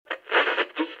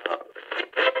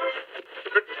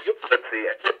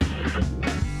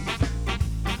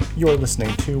You're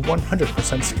listening to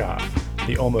 100% Ska,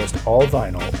 the almost all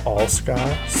vinyl, all ska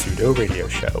pseudo radio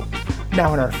show.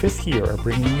 Now in our 5th year of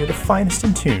bringing you the finest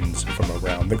in tunes from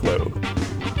around the globe.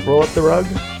 Roll up the rug,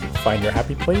 find your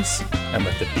happy place, and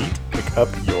let the beat pick up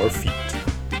your feet.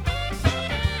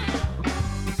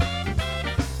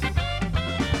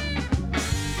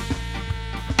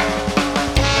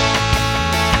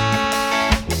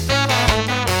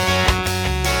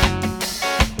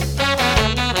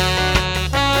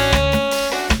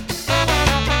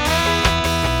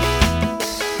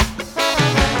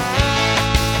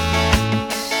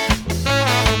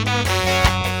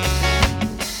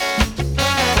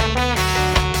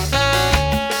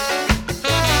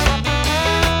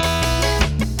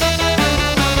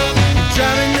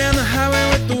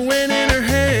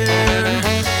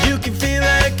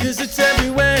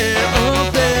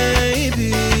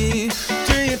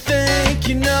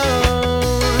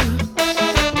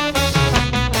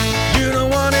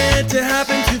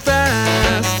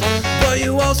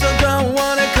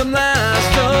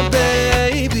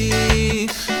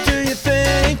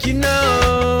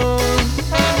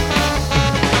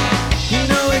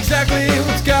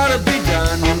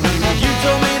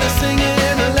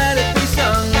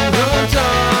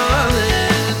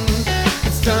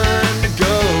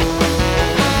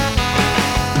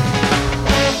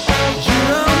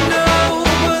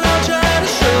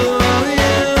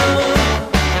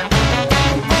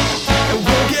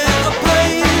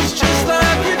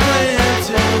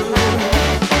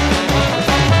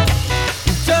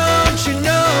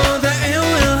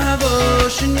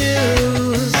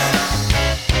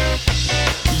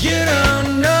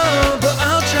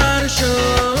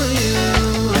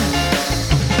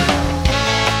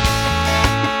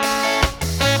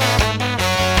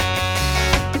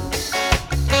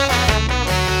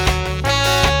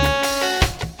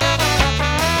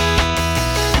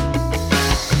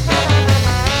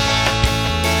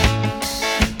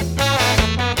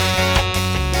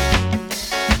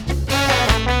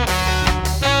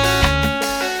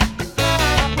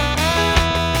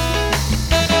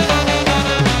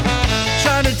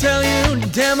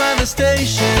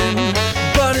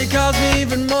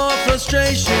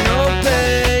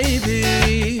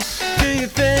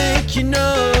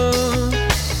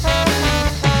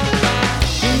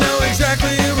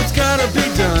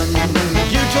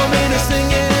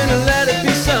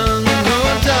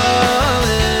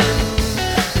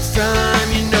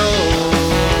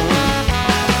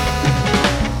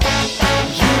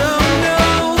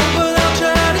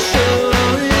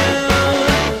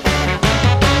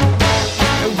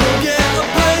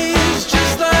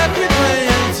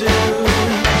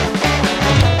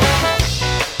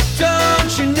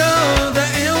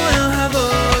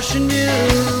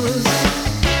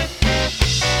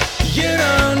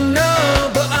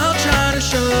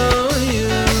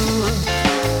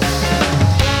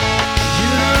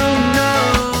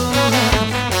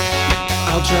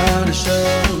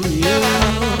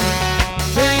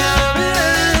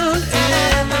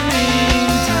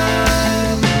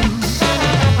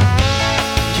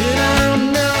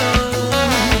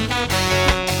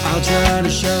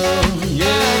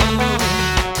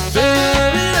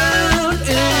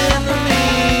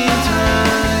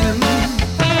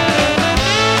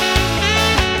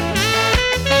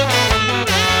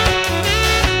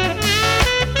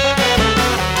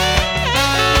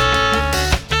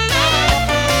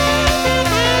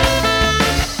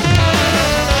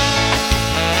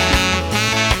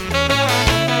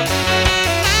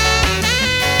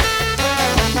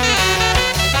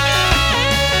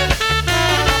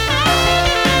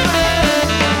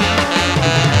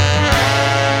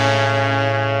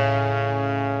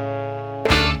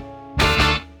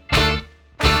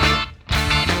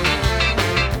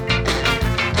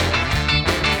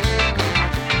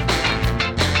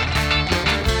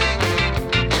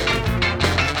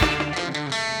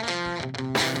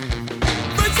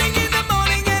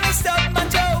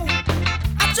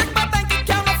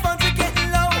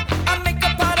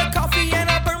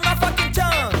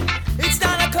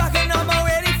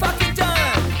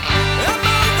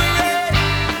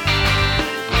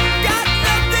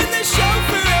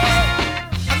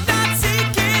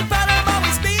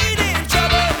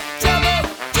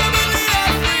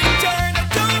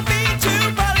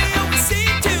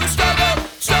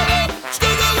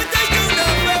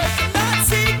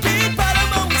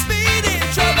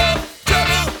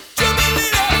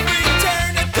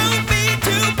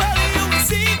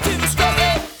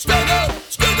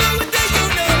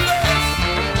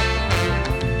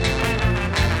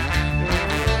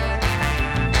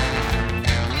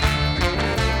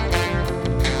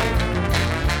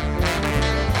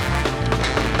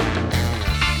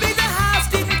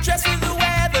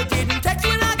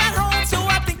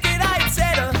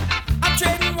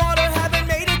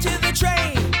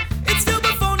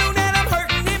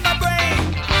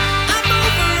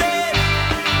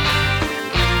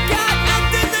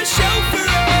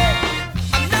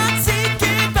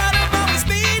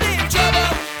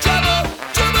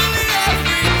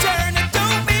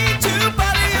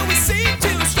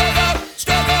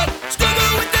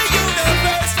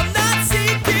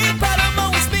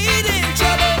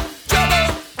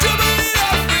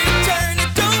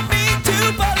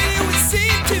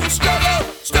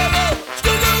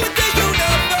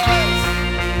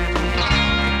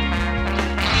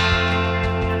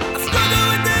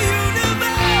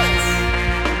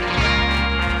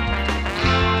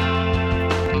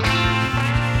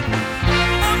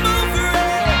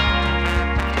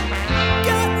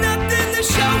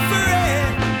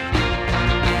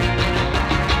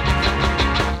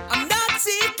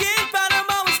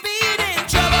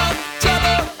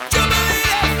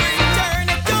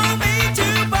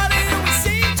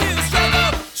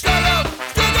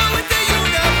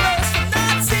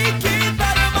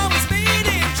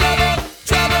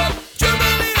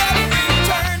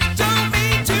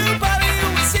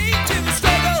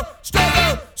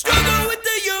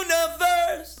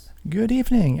 Good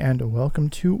evening and welcome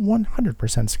to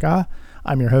 100% Ska.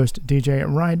 I'm your host, DJ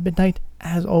Ryan Midnight,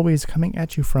 as always coming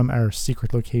at you from our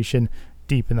secret location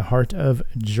deep in the heart of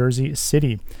Jersey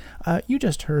City. You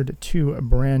just heard two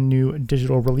brand new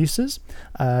digital releases.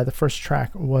 The first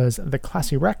track was The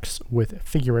Classy Rex with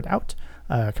Figure It Out,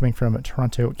 coming from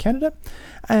Toronto, Canada.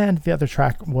 And the other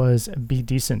track was Be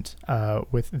Decent,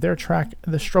 with their track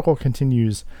The Struggle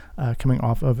Continues, coming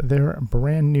off of their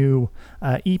brand new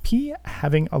EP,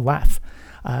 Having a Laugh.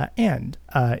 And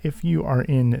if you are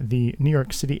in the New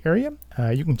York City area,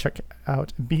 you can check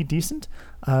out Be Decent,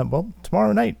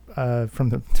 tomorrow night,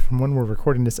 from when we're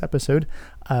recording this episode.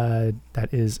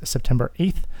 That is September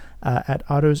 8th at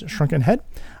Otto's Shrunken Head.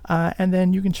 And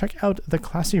then you can check out The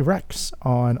Classy Rex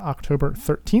on October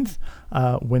 13th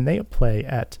when they play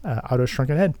at Otto's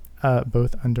Shrunken Head,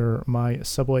 both under my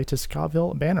Subway to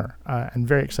Scaville banner. I'm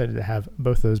very excited to have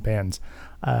both those bands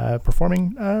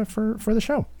performing for the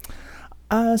show.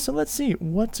 So let's see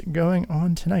what's going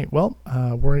on tonight. Well,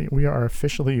 we are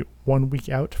officially 1 week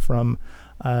out from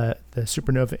the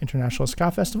Supernova International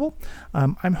Ska Festival.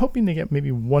 I'm hoping to get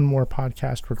maybe one more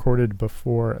podcast recorded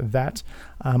before that.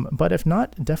 But if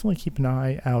not, definitely keep an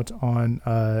eye out on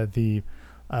the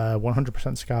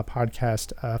 100% Ska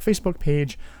podcast Facebook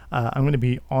page. I'm going to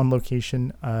be on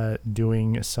location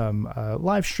doing some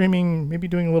live streaming, maybe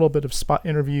doing a little bit of spot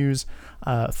interviews,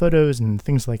 photos, and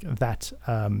things like that.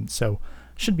 So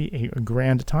should be a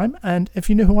grand time. And if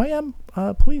you know who I am,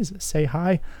 please say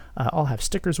hi. I'll have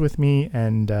stickers with me,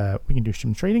 and we can do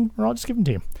some trading, or I'll just give them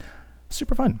to you.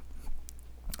 Super fun.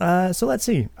 So let's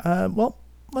see.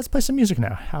 Let's play some music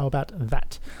now. How about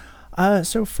that?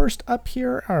 So first up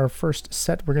here, our first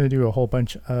set, we're going to do a whole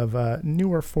bunch of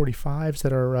newer 45s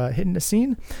that are hitting the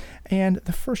scene. And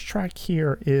the first track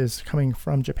here is coming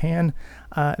from Japan.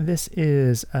 This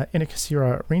is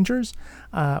Inakashira Rangers.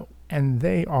 And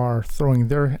they are throwing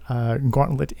their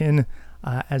gauntlet in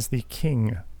as the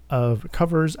king of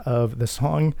covers of the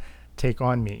song Take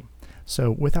On Me.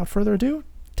 So without further ado,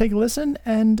 take a listen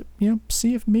and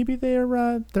see if maybe they're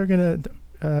going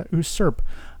to usurp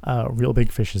Real Big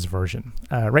Fish's version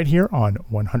right here on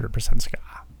 100% Ska.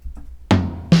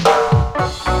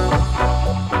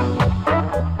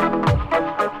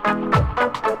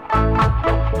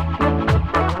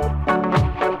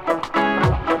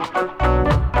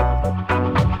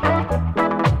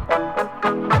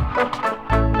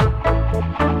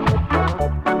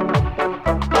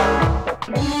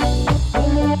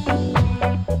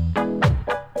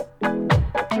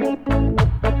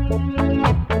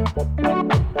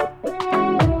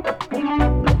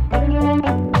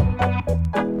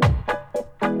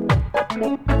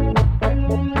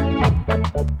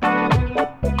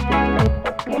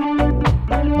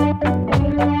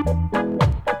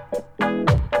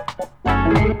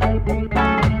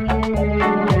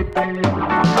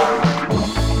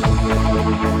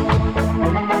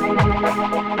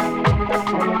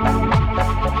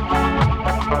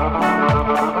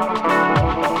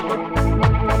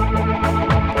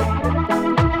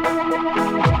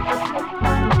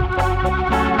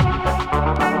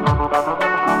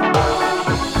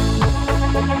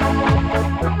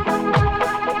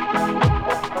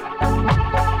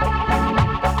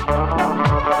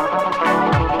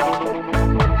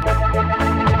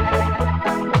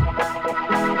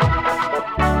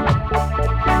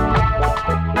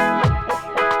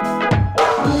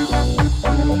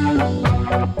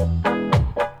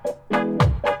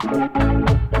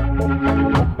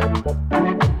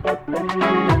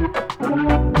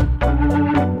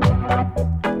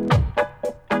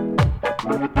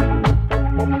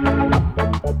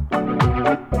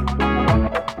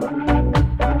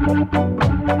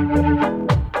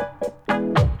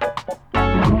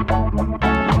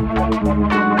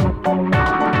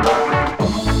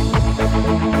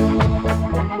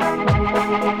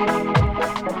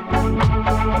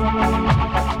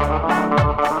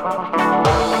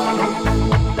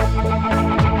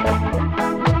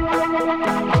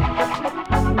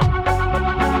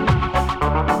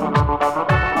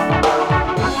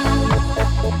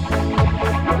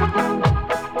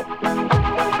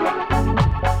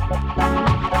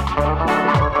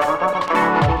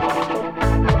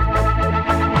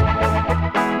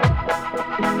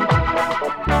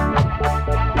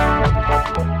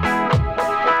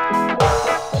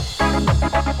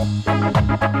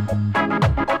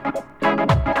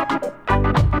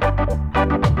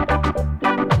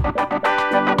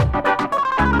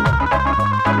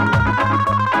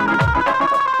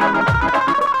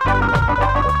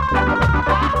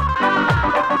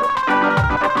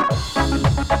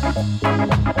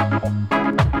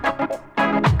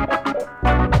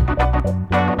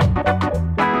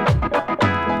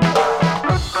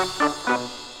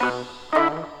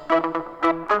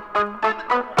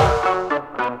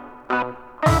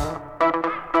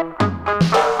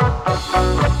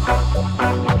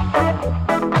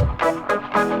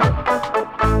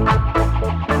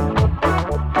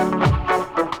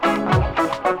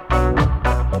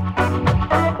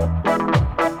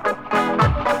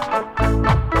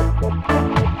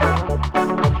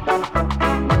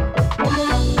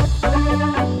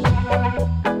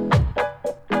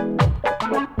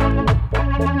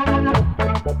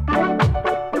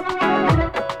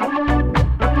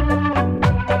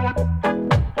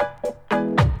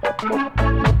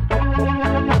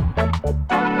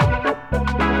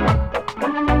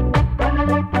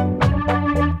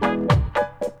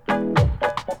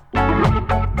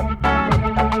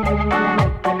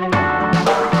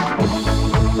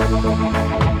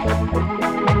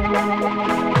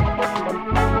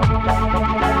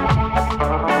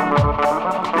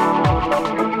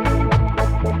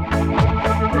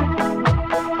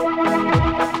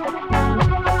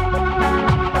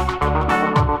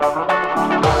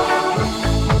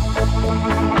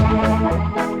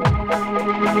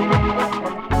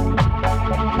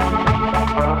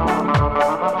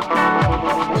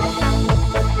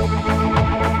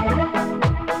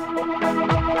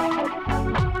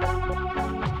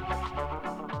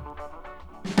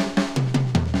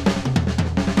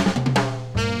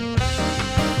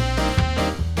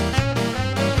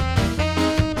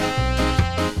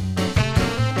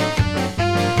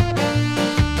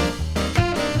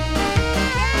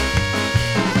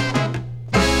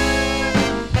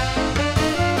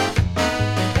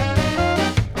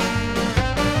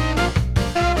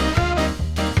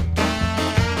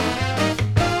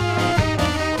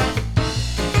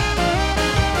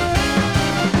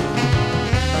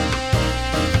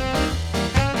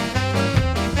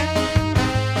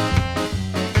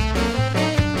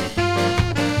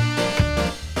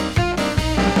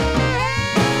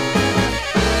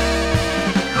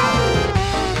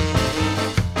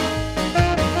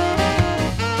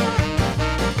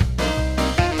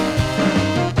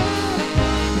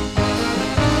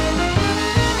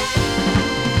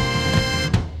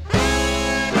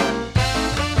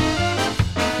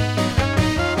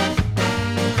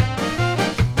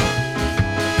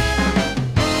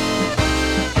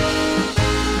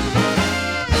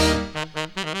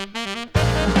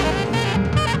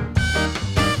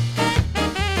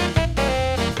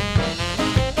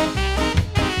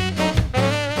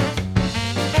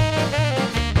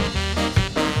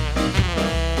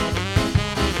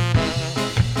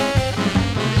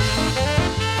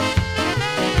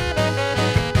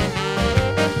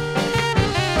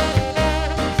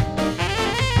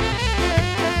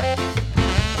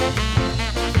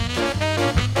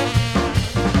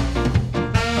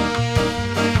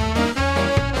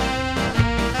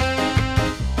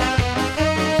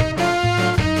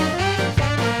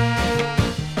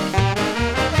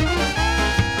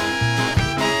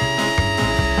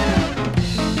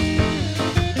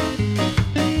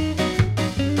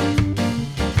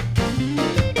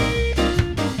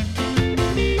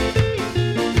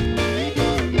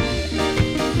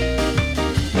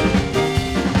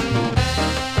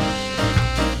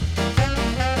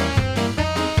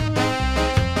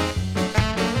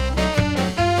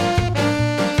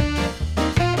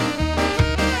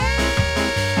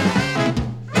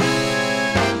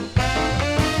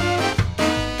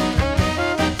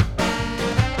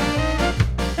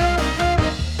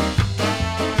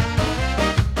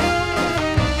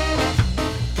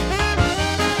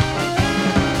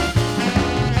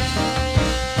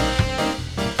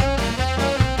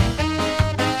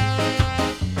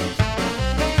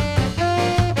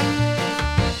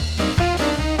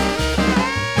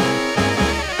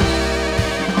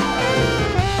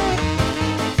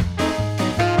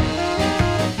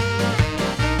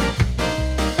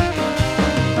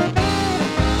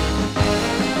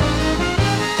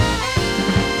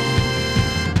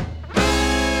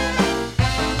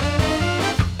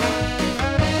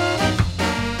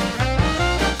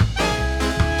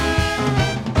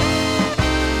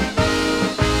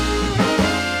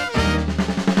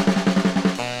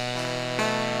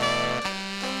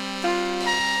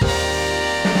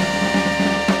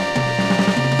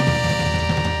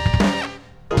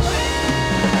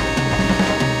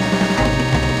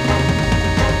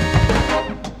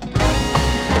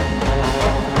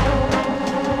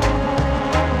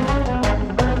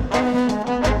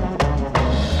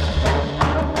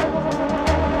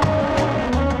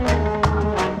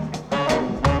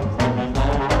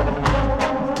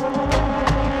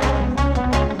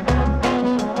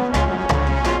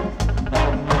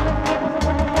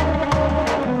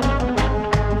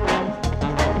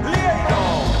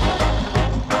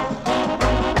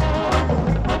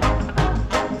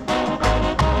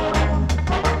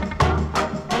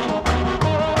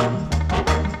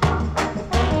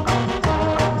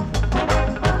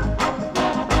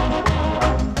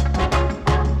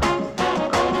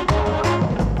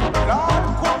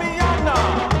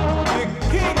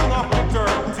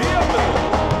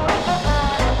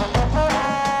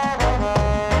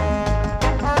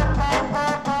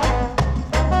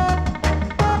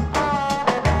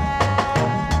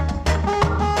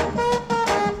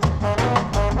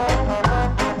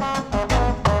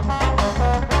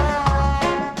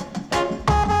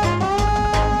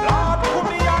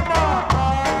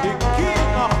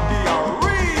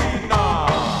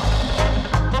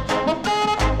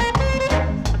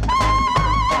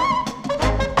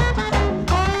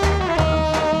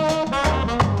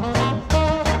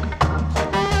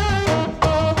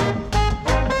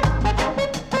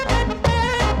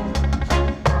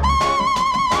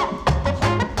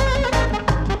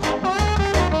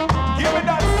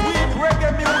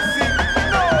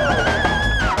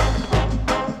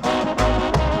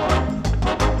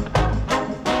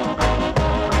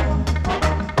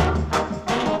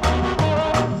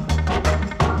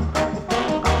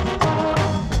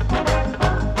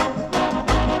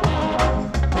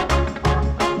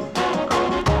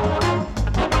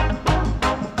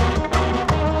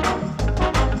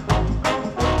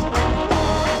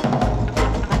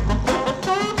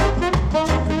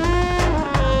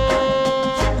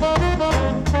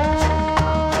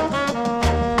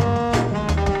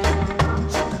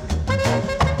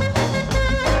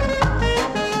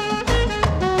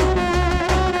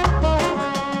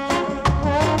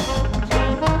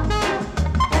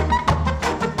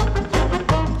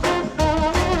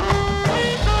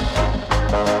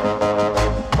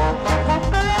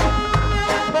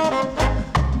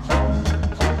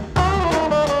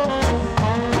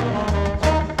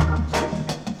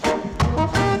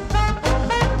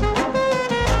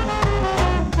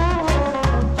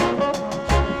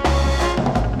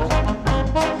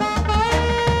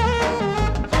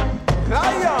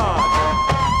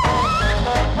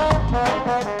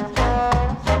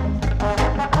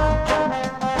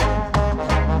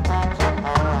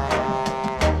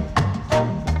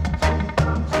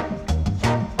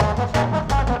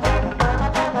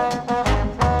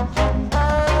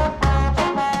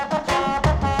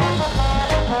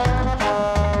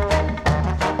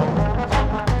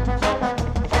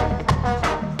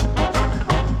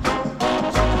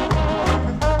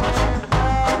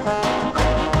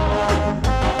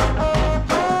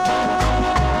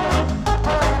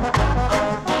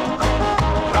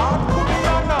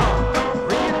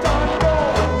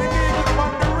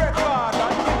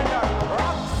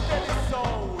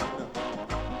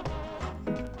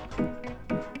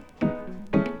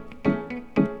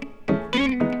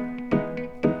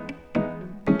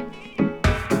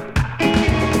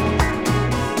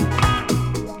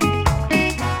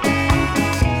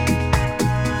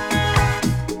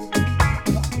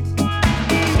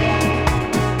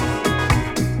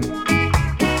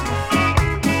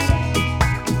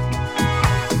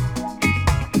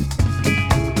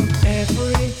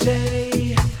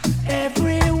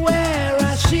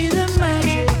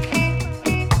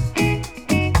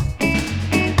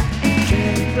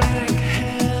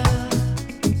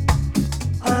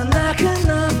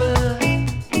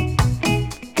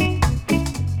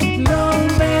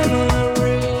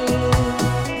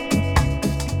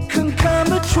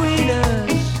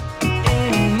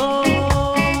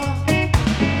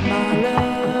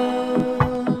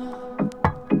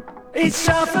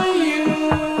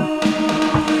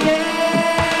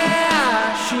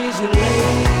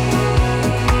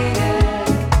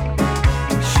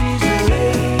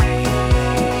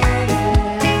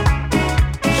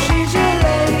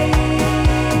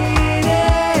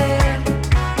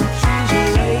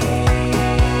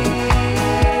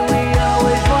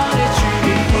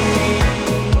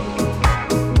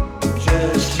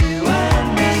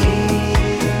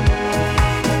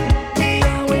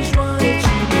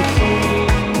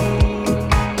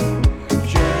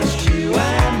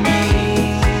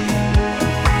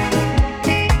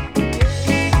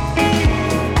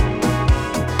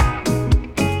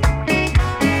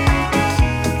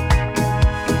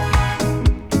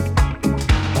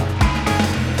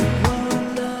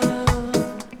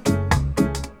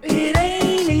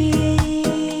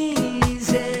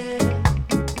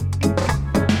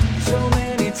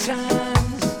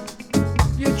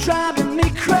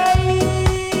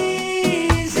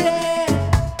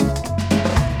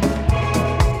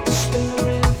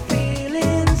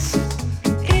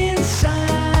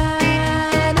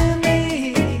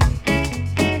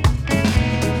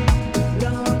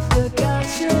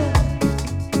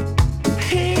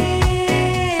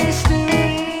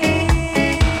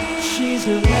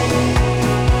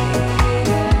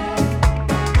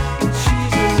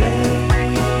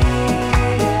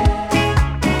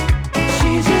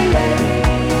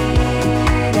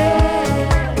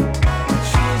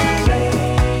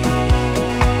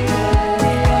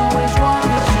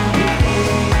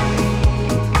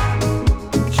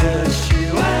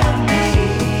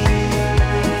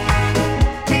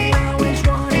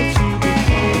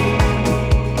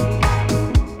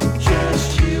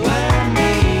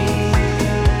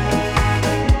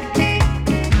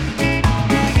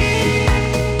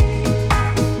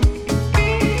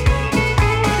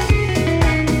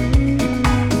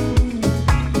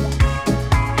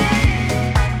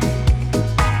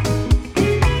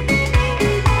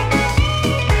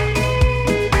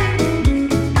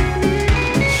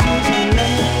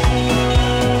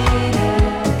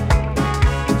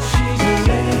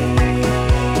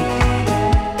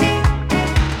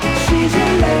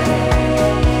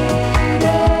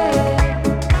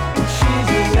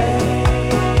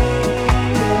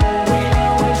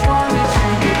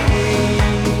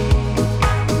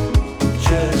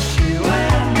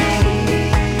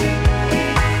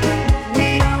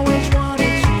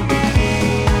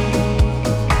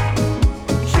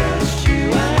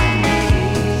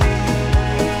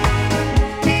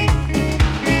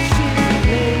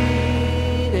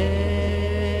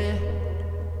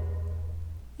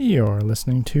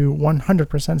 listening to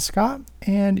 100% Ska,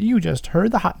 and you just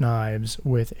heard the Hot Knives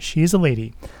with She's a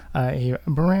Lady, a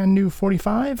brand new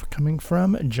 45 coming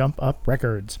from Jump Up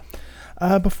Records.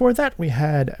 Before that, we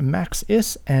had Max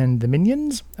Is and the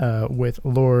Minions with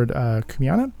Lord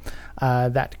Kumiana,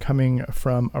 that coming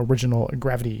from Original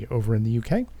Gravity over in the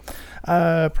UK.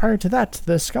 Prior to that,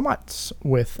 the Skamots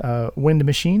with Wind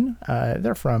Machine,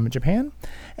 they're from Japan.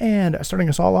 And starting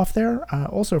us all off there,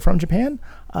 also from Japan,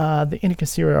 the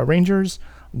Inakasira Rangers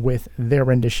with their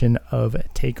rendition of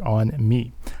Take On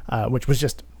Me, which was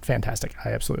just fantastic. I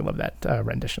absolutely love that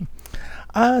rendition.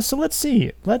 So let's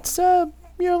see. Let's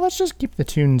just keep the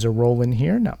tunes a-rolling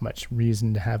here. Not much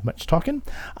reason to have much talking.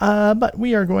 But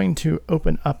we are going to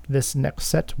open up this next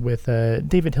set with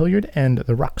David Hilliard and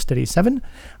the Rocksteady 7.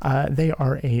 They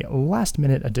are a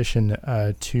last-minute addition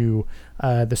to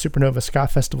the Supernova Ska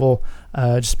Festival,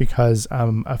 just because,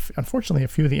 unfortunately, a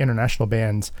few of the international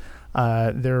bands,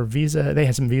 they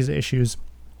had some visa issues,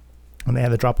 and they had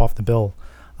to drop off the bill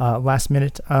last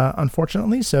minute,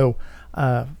 unfortunately. So,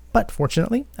 but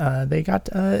fortunately, they got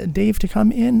Dave to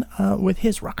come in with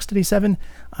his Rocksteady 7,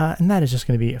 and that is just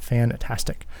going to be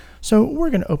fantastic. So we're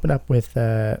going to open up with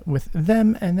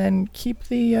them, and then keep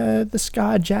the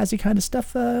ska jazzy kind of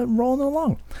stuff rolling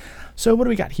along. So what do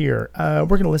we got here? We're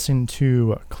going to listen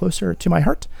to Closer to My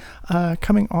Heart,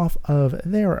 coming off of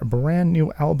their brand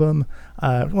new album,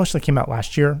 well, actually came out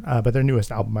last year, but their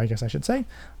newest album, I guess I should say,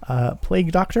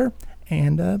 Plague Doctor,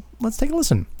 and let's take a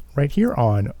listen. Right here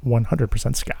on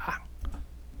 100% Ska.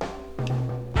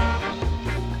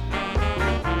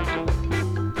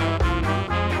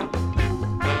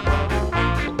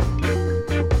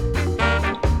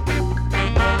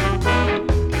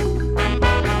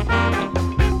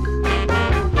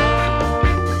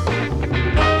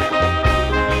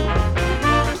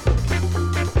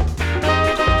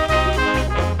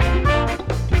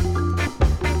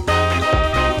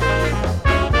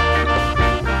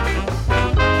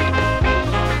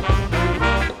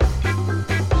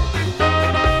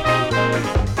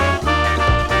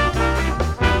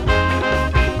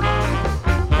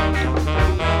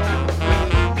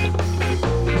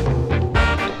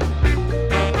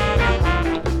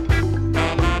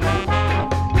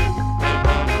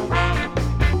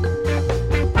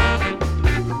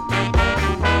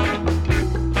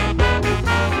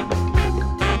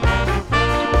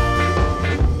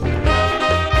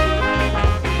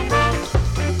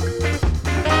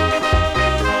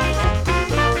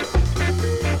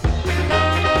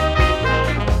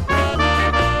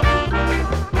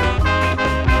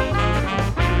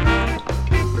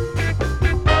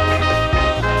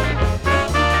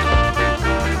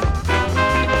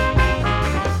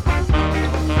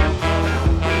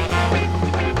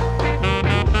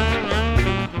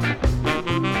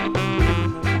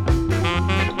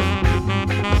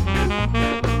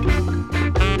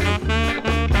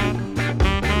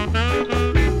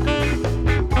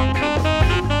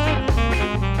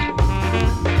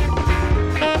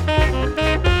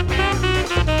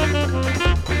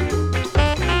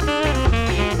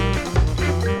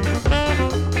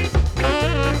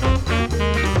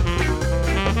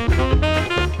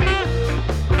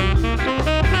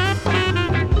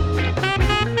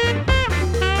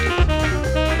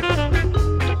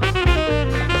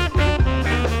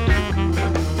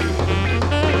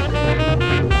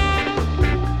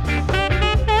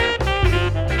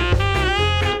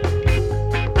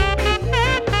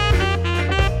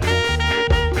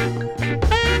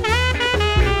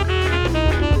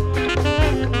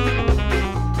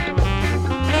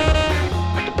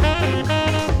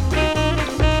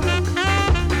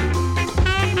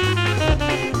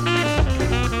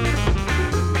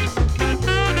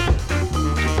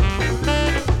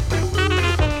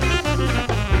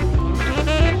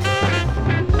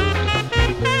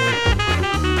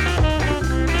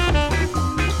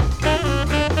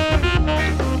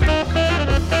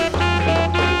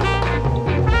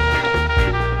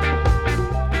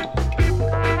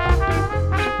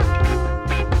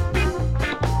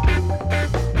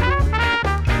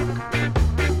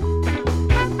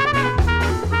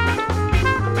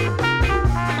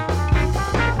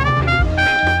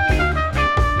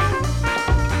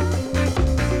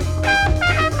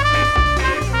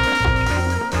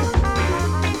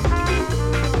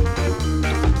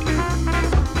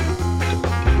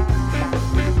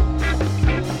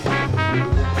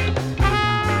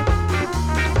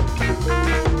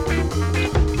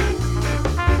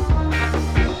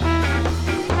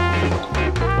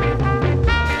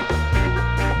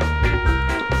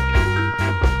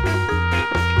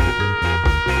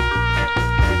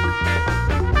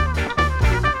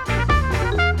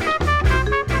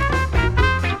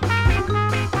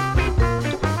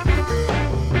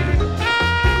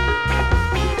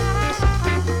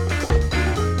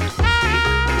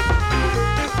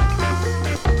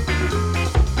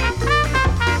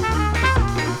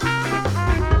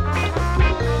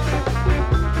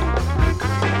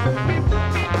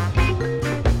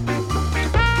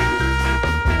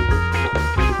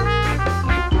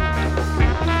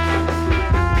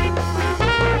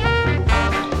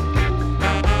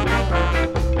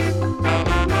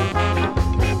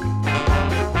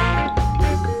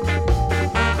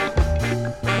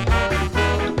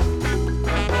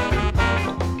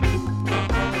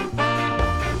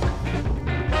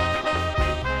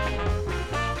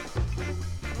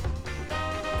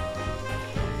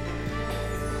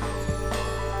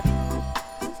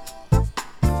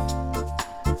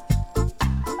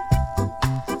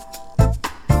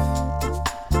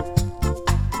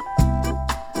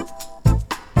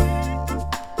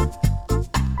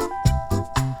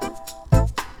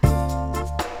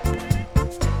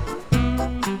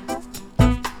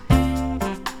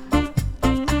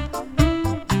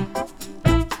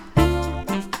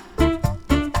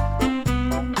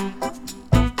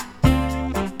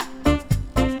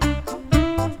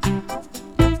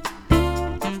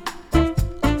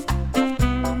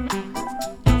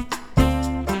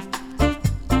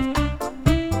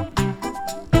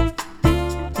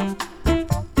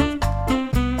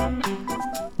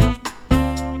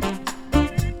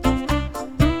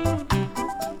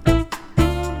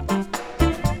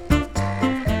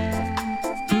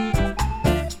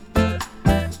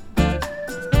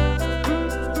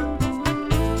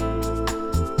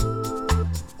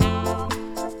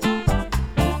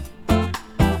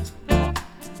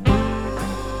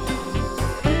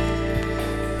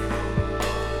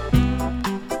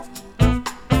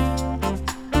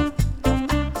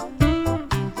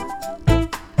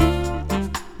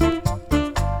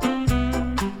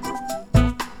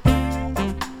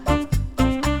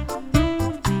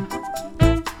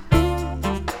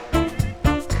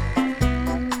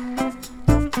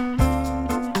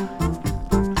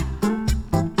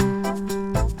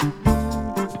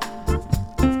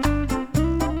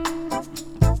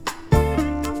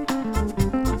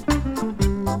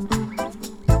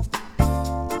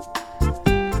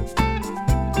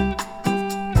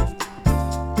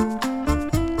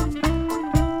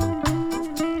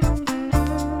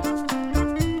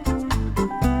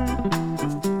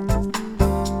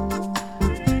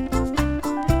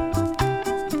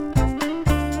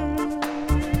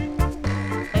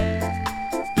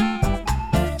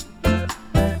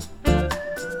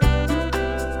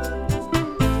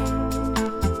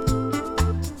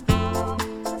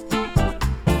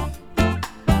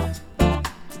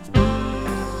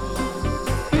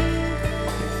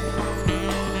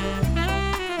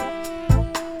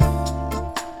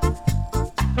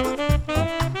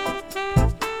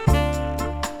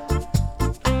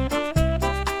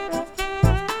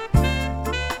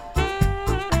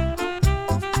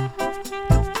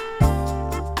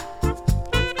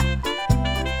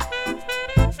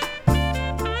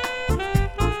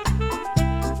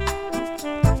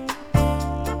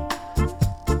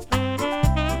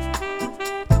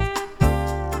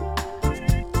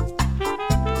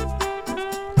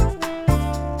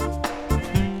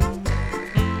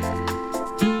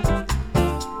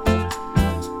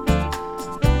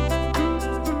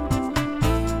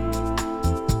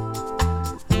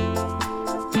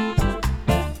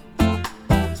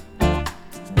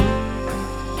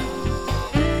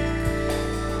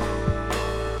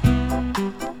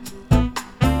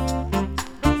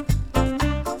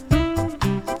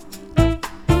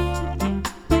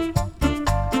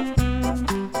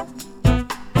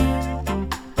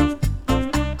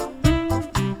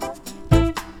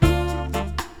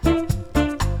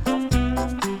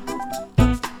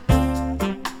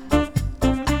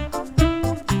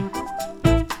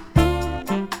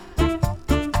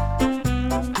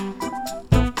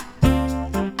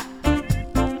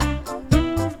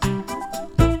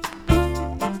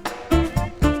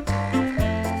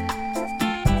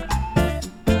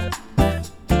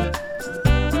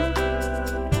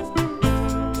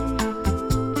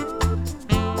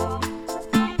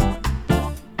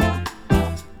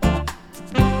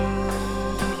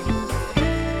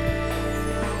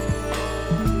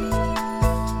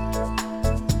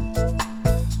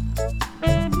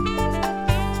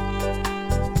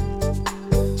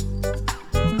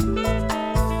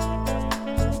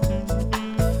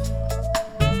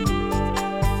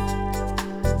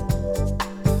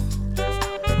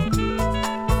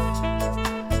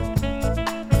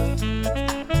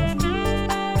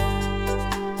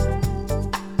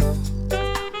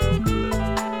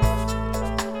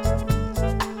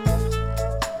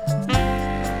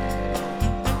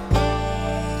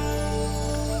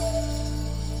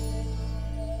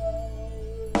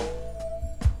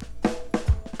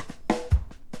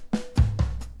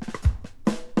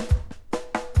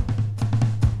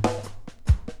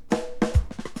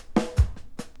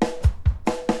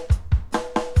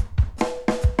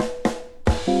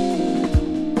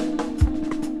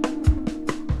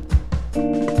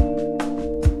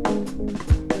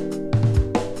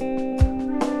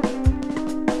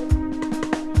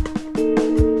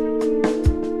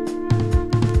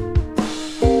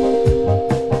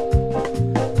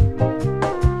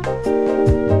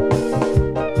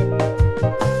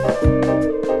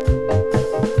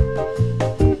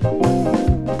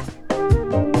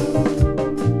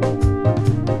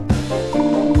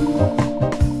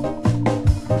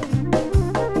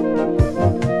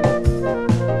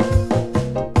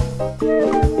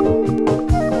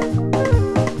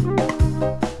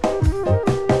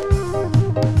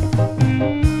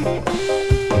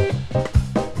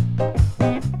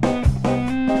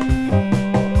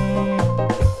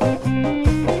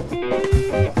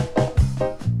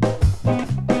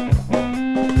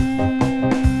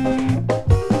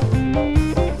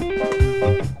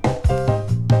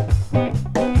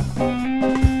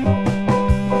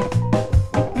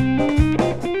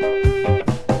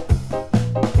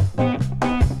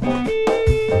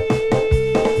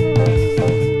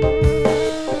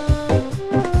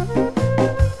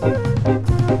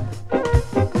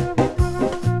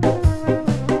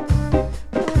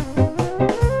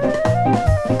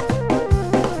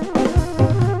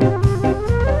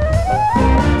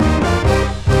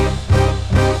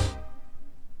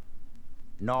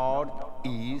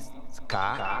 Northeast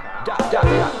Ska-Jazz.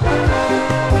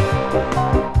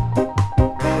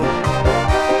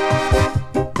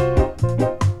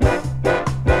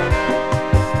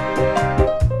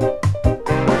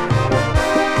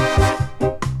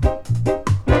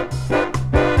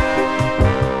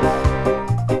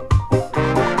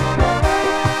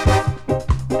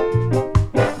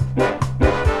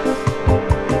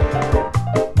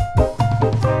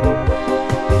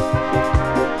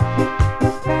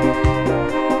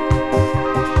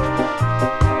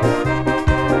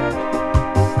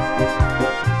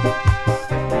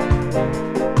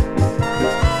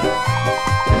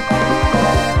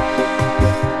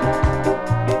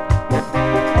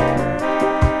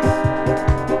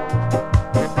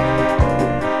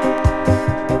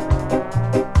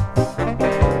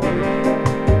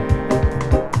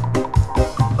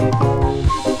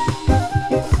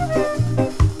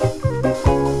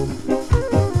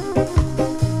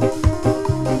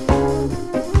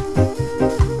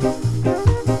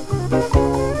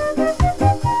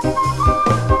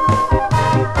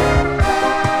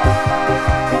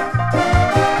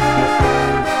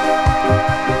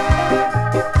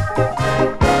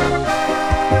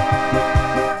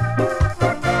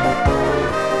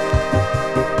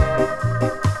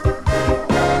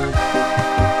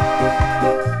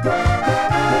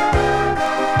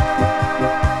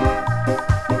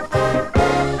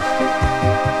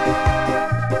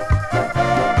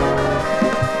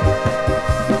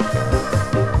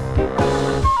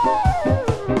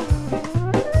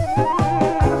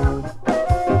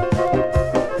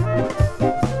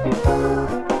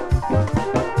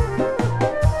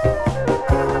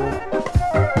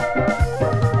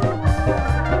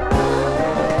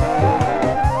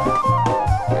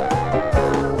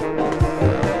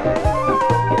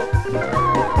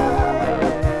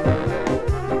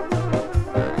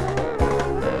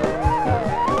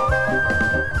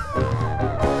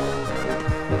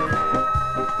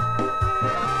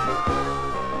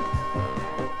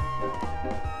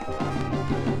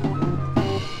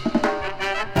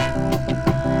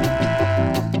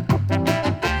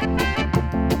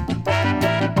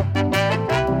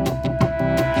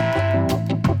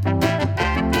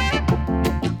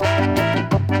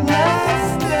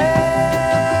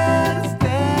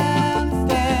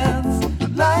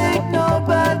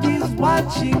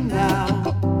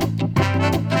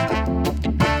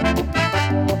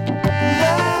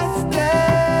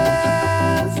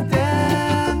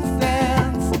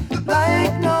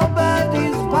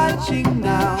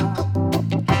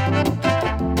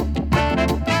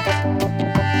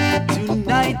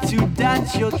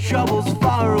 Your troubles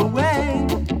far away.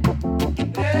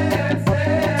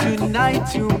 Tonight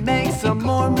to make some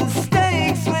more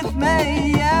mistakes with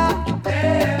me, yeah.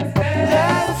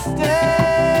 Let's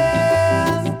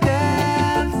dance,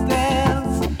 dance,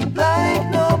 dance, like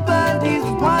nobody's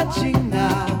watching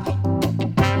now.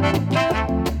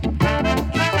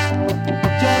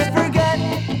 Just forget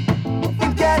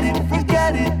it,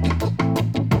 forget it.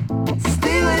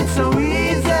 Stealing so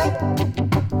easy.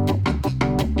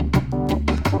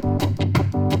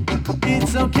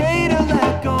 It's okay to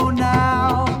let go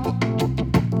now.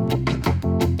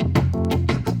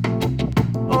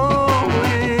 Oh,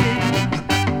 hey.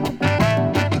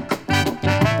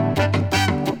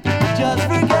 Just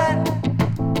forget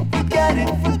it,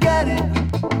 forget it.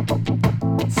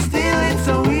 Stealing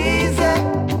so easy.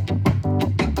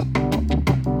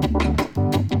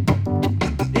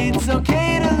 It's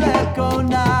okay to let go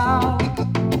now.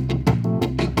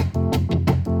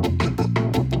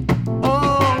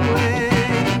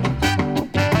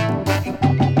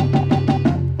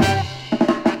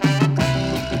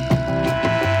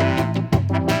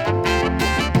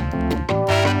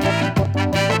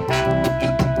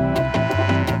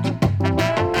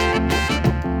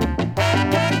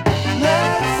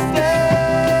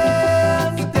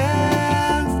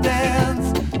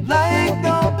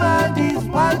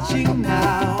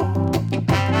 Now.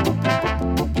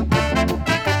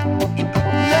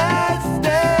 Let's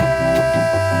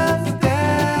dance,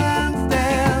 dance,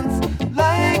 dance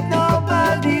like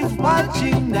nobody's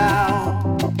watching now.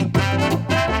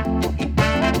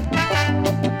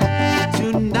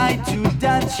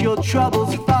 forget your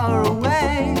troubles far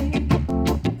away.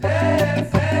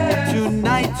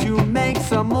 Tonight you make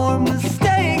some more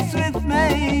mistakes with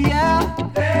me, yeah.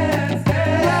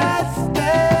 Let's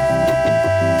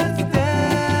dance,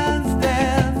 dance,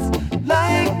 dance,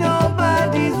 like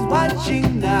nobody's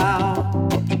watching now.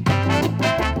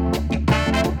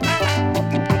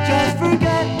 Just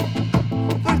forget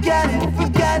it,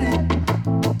 forget it.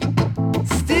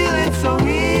 Steal it so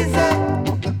easy.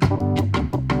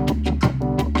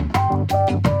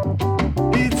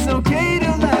 It's okay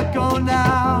to let go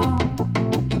now.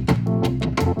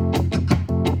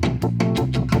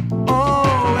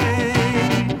 Oh,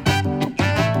 hey.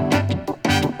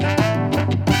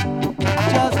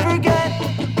 Just forget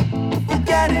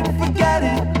it, forget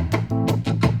it.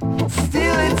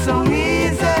 Steal it so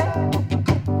easy.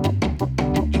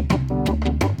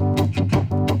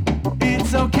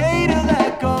 It's okay to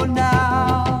let go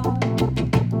now.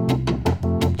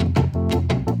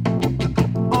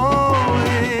 Oh,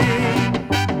 hey.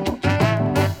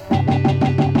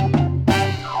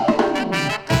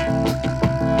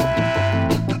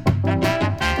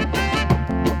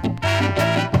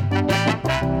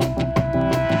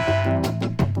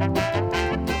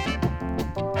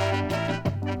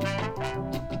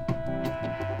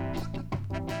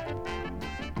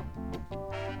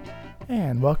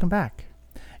 And welcome back.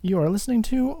 You are listening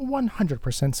to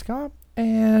 100% Ska,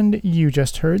 and you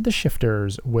just heard the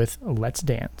Shifters with Let's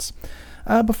Dance.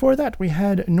 Before that, we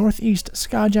had Northeast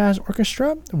Ska-Jazz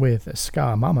Orchestra with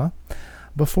Ska Mama.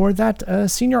 Before that,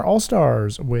 Senior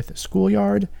All-Stars with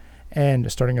Schoolyard,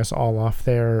 and starting us all off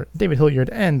there, David Hilliard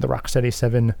and the Rocksteady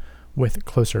 7 with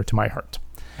Closer to My Heart.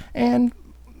 And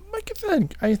like I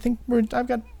said, I think I've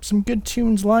got some good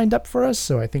tunes lined up for us,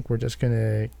 so I think we're just going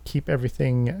to keep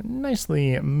everything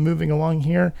nicely moving along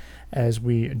here as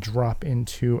we drop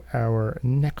into our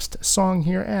next song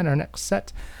here and our next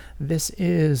set. This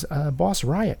is Boss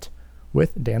Riot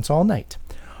with Dance All Night,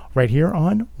 right here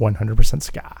on 100%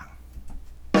 Ska.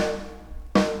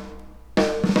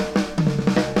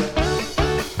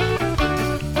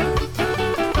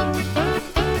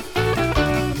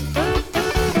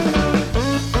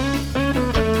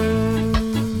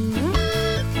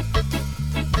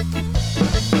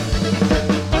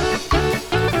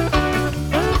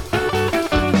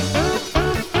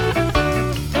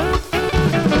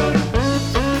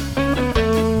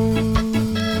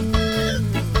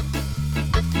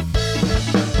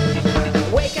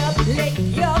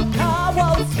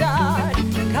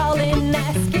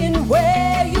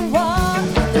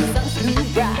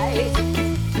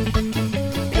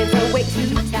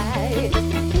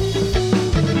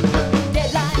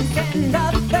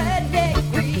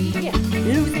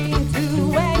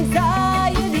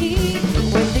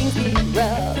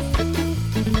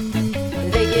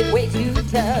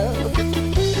 Tell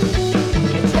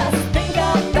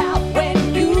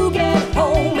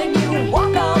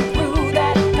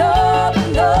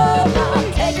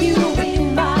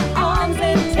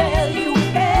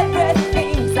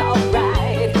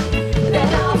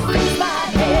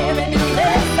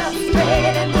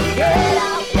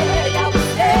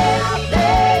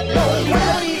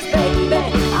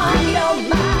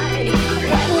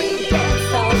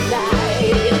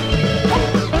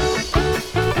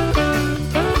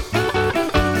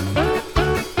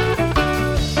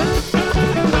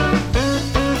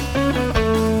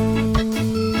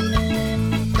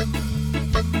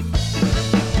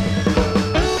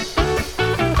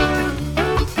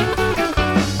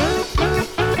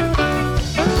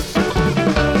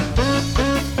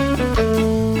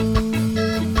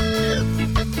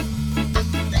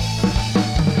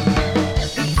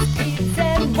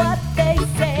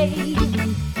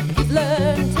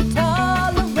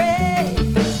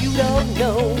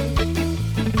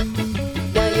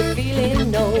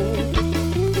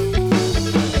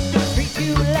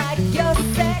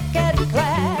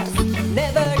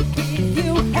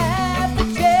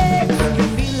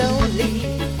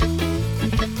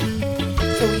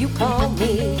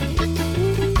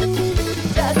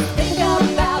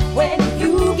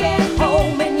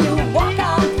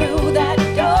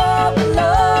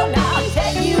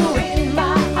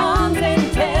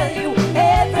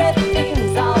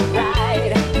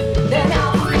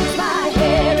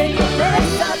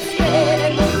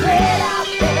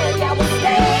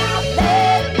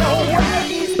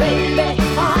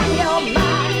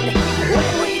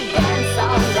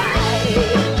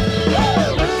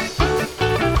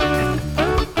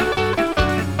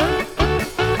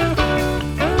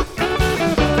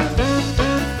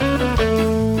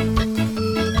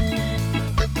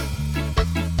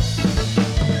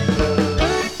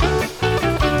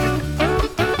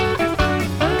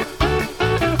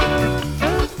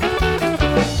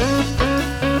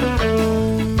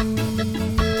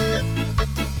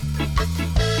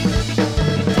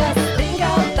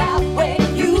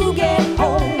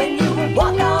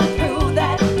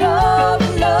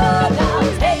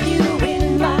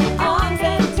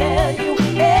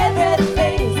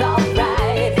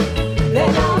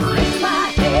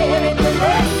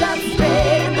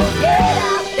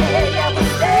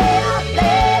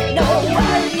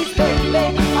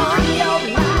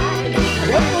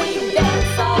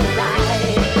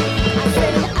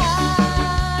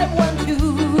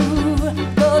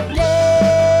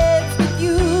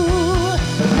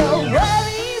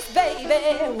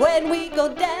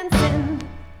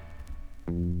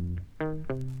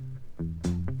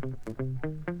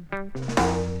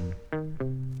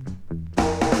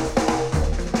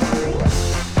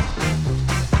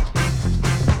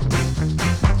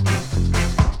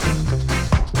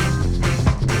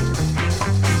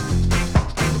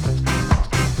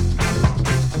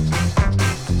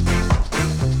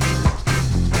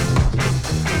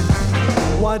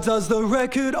does the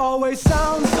record always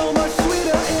sound so much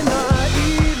sweeter in the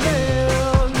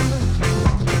evening?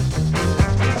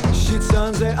 She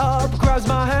turns it up, grabs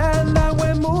my hand, and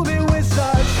we're moving with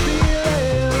such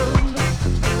feeling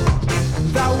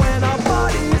that when our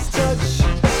bodies touch,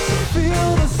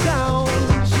 feel the sound.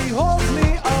 She holds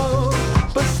me up,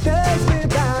 but stares me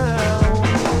down.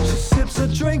 She sips a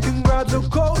drink and grabs a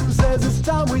coat and says it's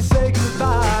time we say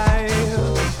goodbye.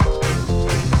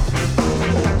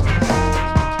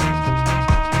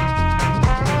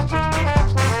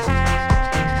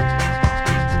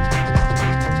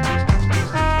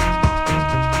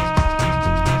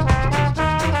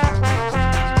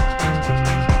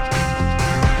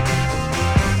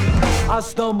 I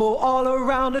stumble all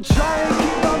around to try and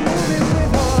keep on moving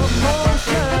with her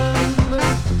motion.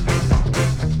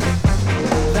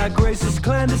 That grace is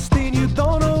clandestine, you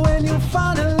don't know when you'll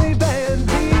finally been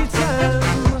beaten.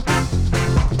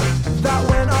 That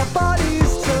when our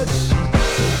bodies touch,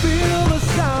 feel the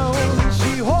sound.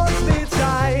 She holds me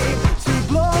tight to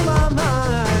blow my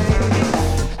mind.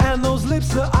 And those lips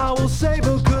that I will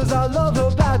savor cause I love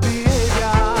her bad behavior.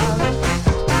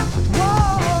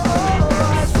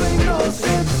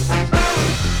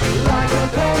 Like a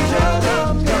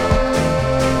pendulum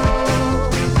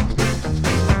girl,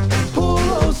 pull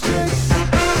those tricks,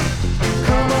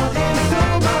 come on into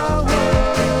my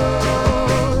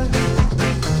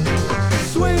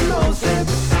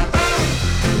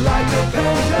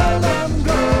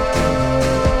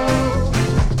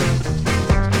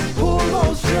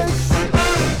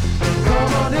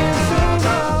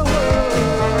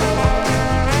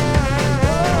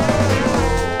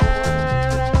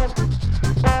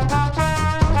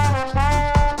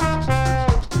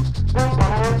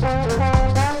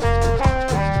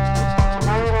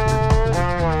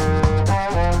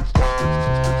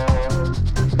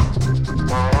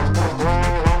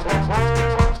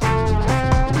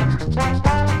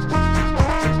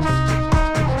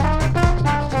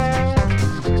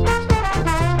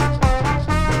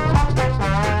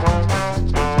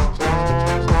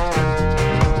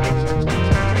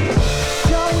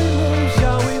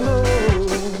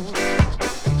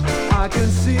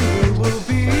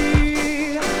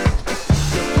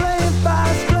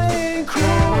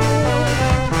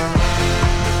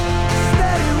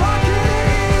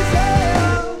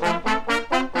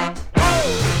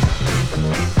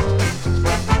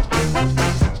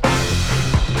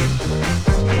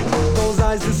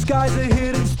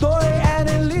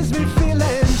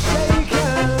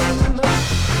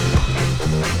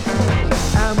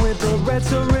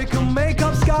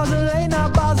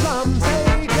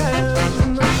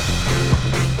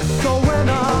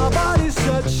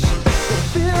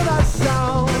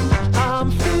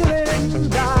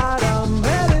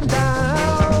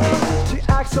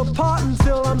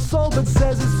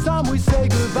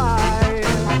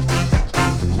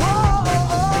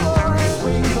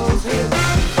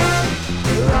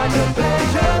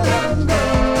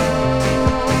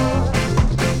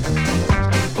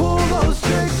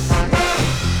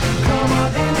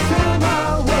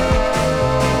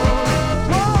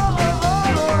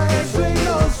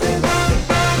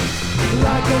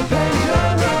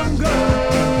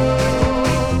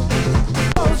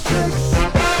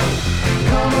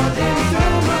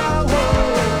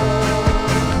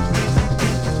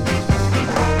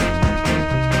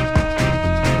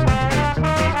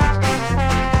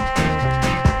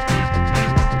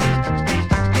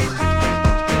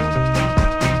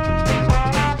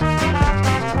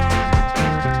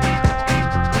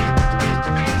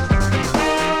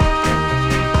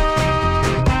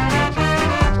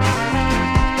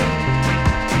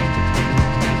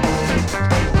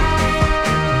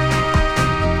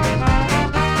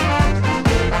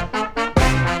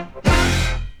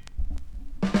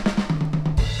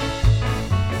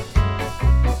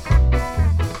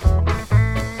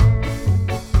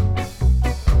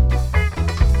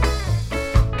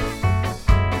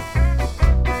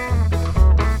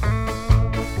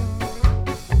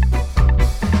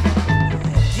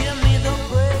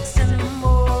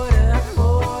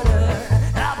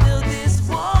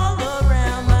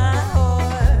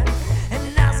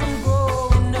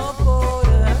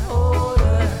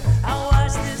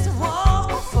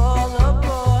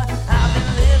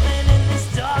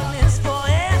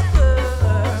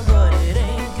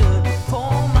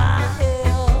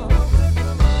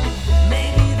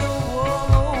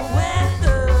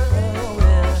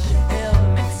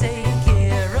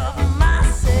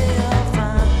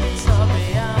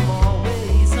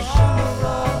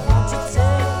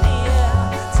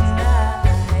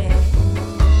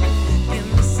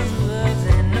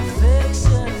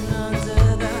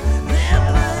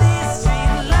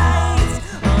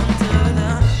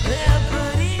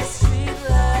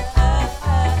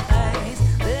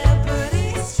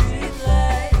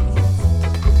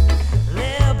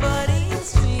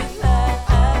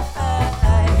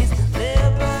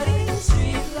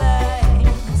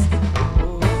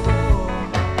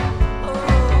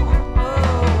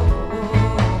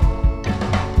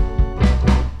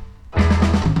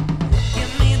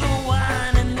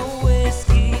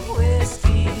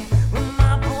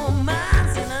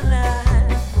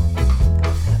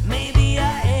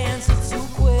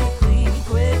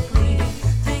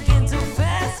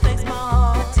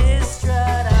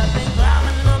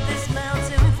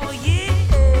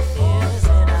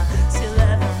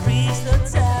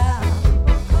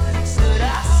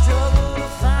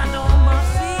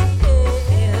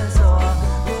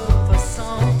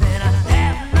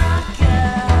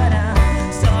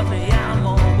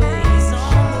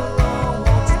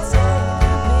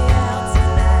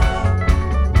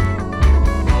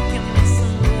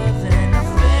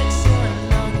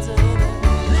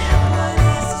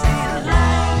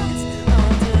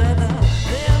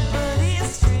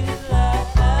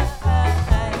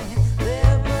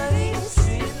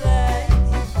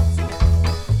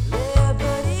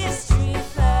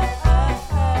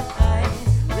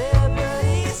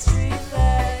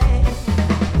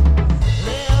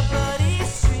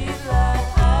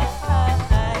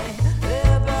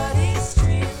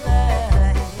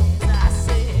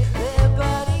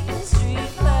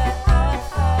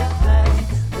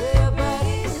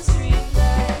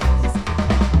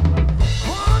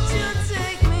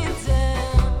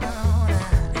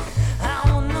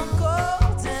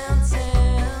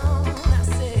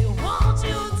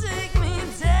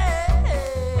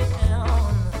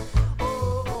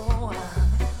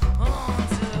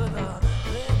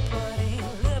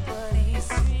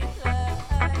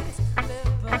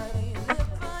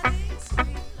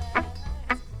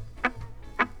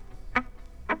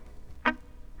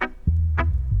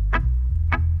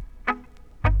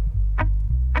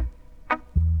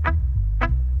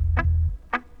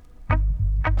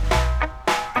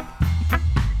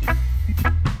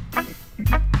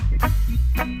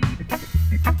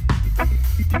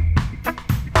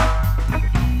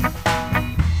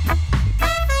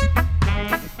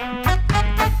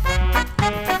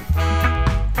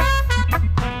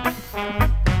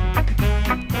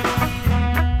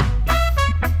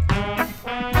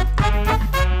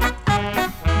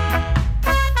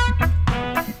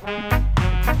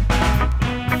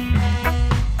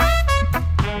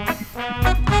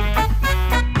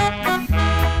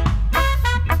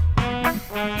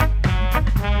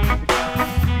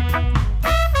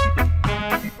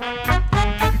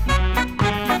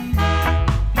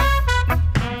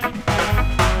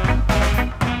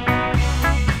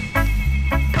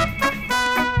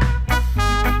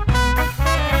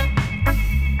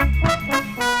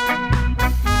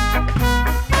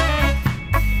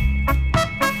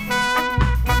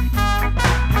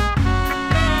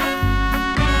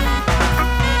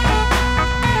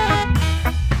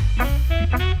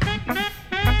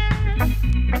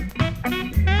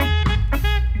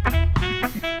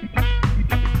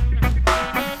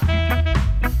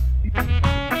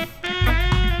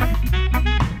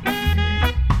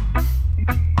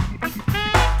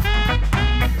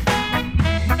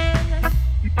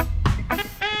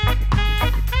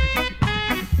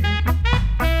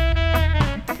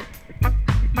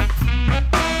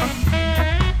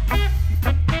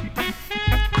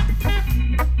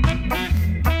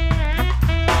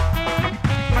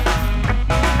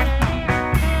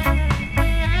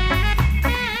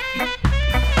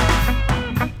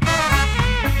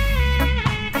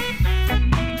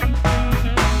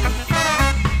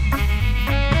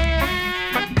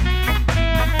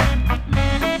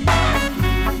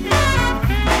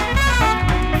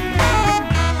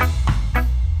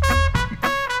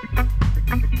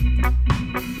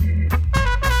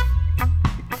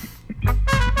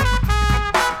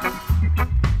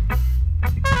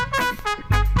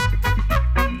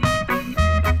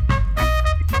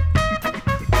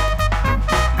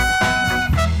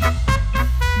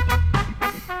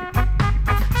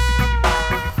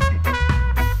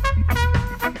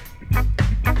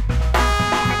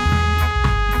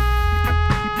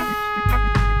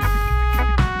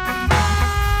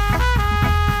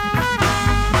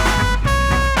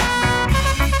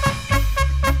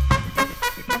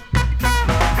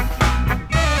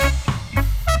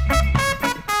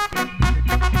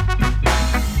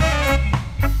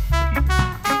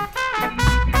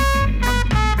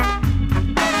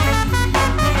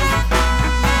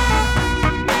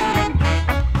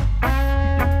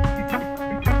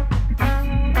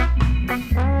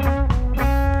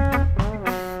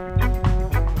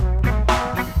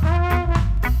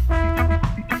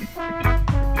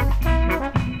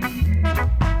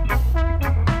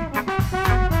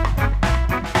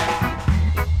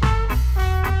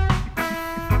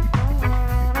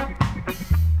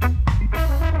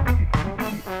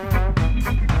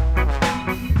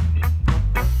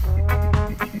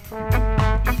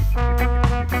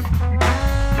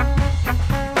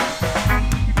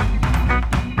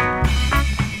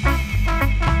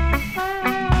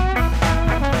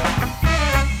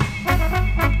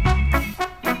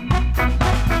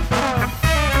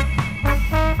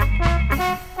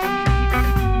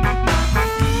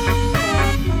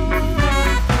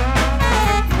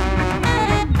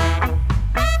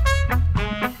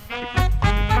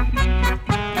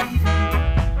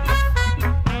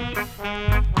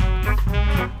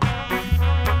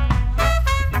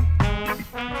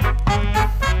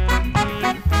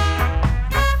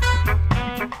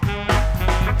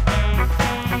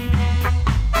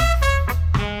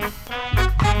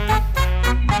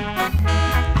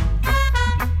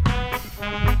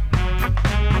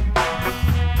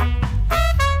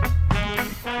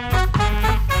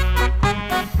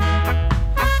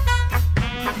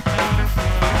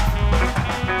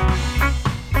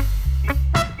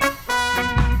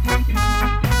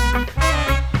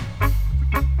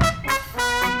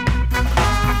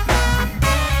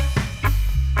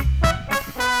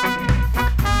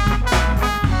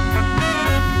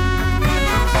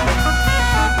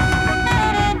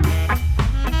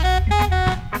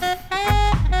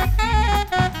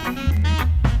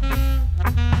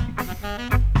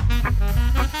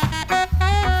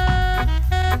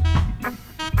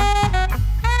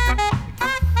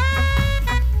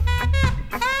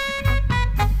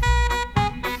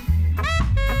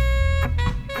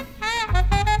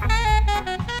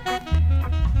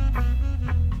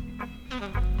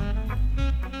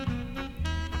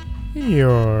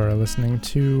You're listening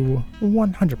to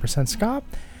 100% Ska,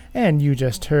 and you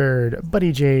just heard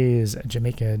Buddy J's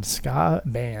Jamaican Ska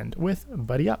Band with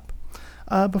Buddy Up.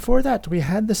 Before that, we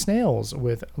had The Snails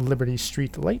with Liberty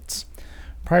Street Lights.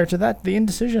 Prior to that, The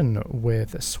Indecision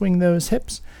with Swing Those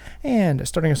Hips. And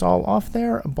starting us all off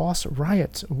there, Boss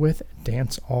Riot with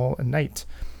Dance All Night.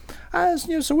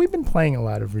 So we've been playing a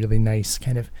lot of really nice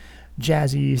kind of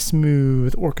jazzy,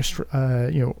 smooth orchestra,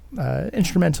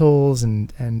 instrumentals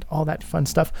and all that fun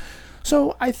stuff.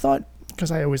 So I thought,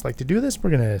 because I always like to do this,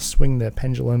 we're going to swing the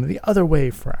pendulum the other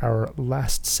way for our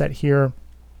last set here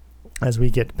as we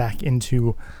get back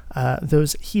into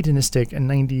those hedonistic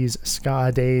 90s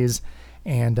ska days.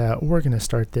 And we're going to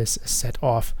start this set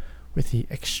off with the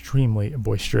extremely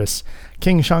boisterous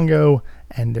King Shango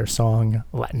and their song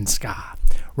Latin Ska,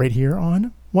 right here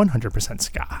on 100%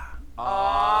 Ska.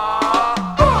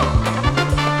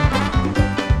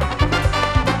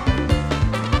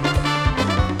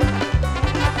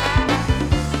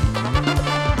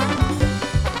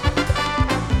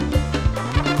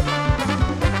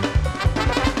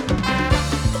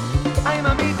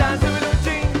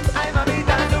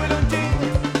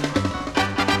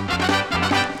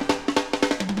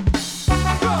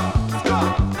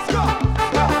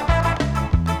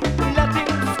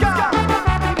 Latin ska.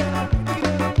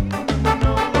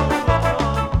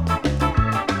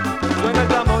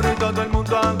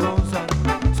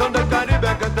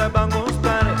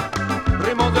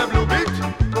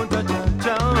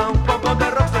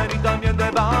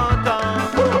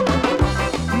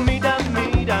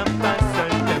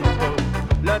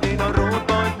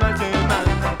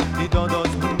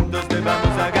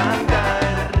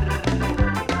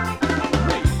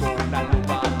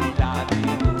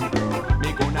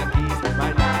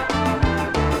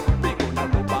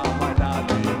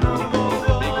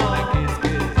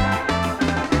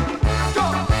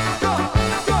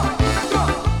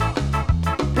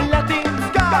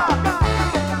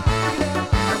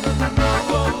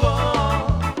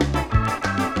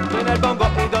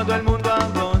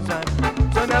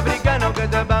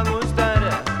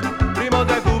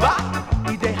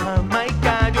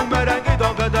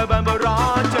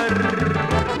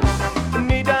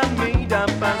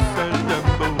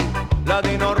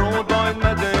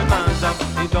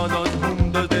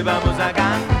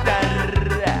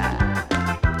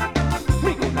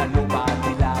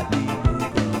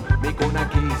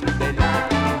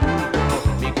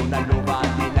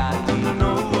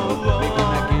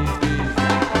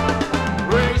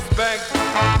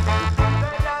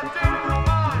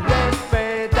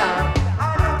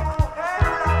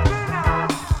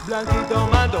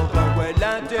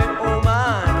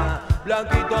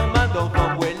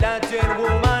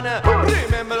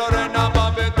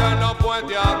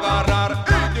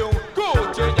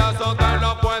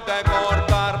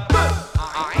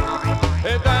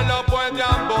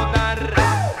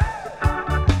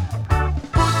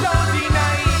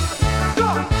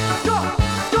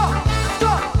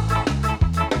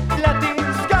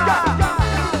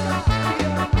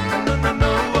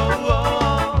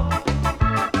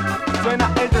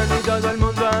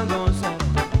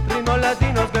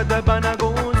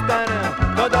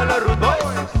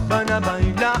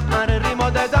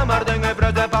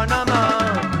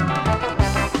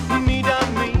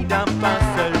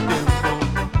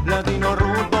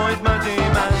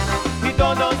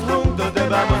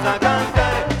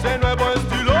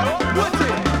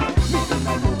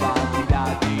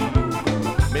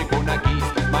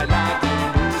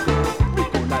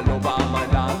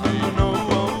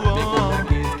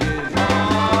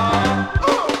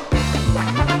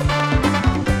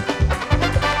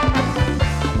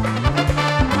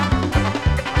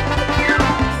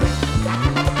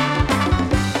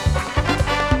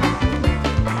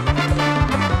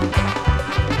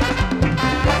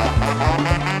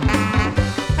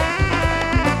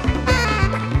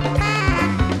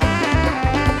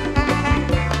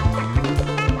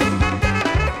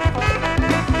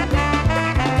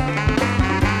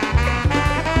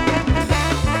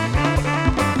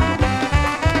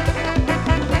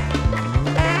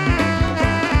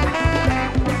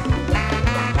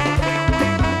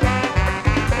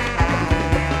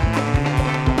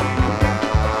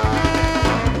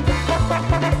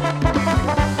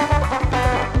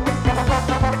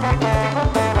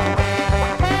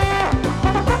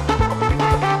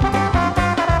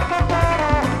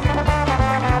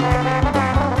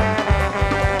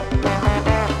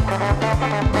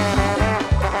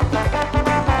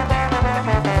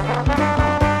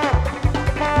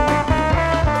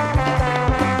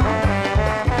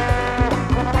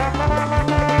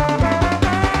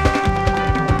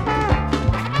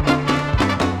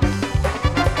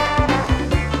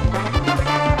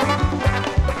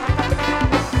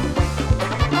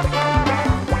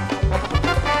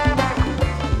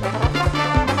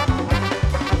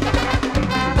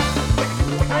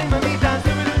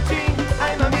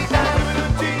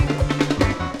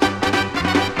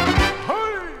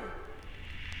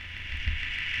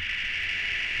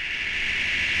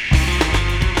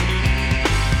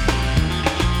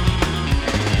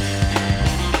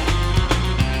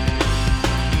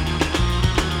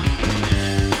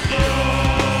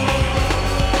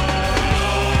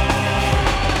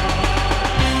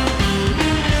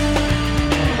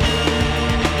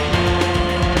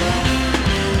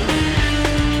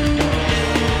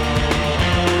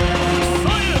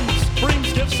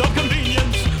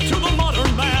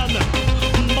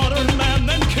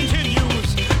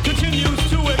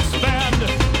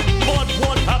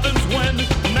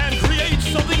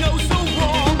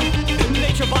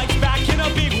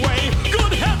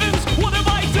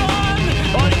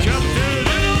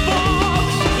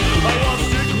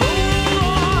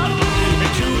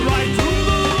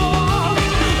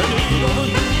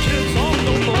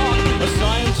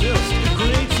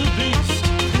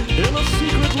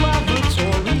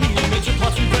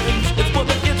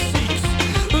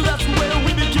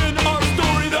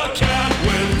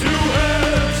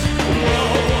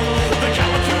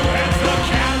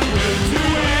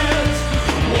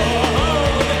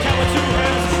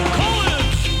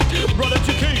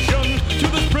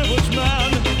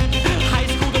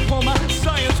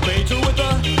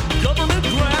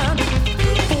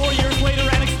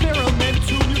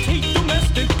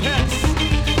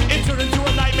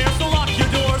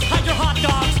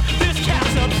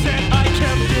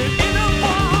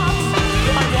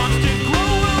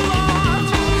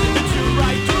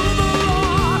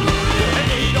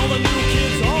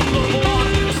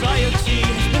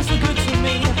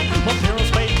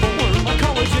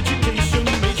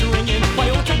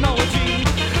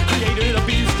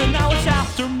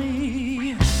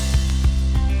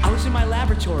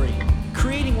 laboratory,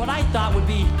 creating what I thought would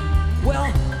be,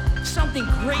 well, something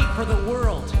great for the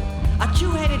world. A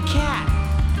two-headed cat.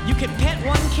 You could pet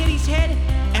one kitty's head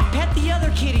and pet the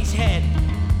other kitty's head.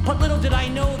 But little did I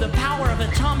know the power of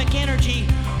atomic energy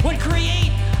would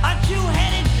create a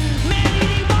two-headed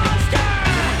man-eating monster!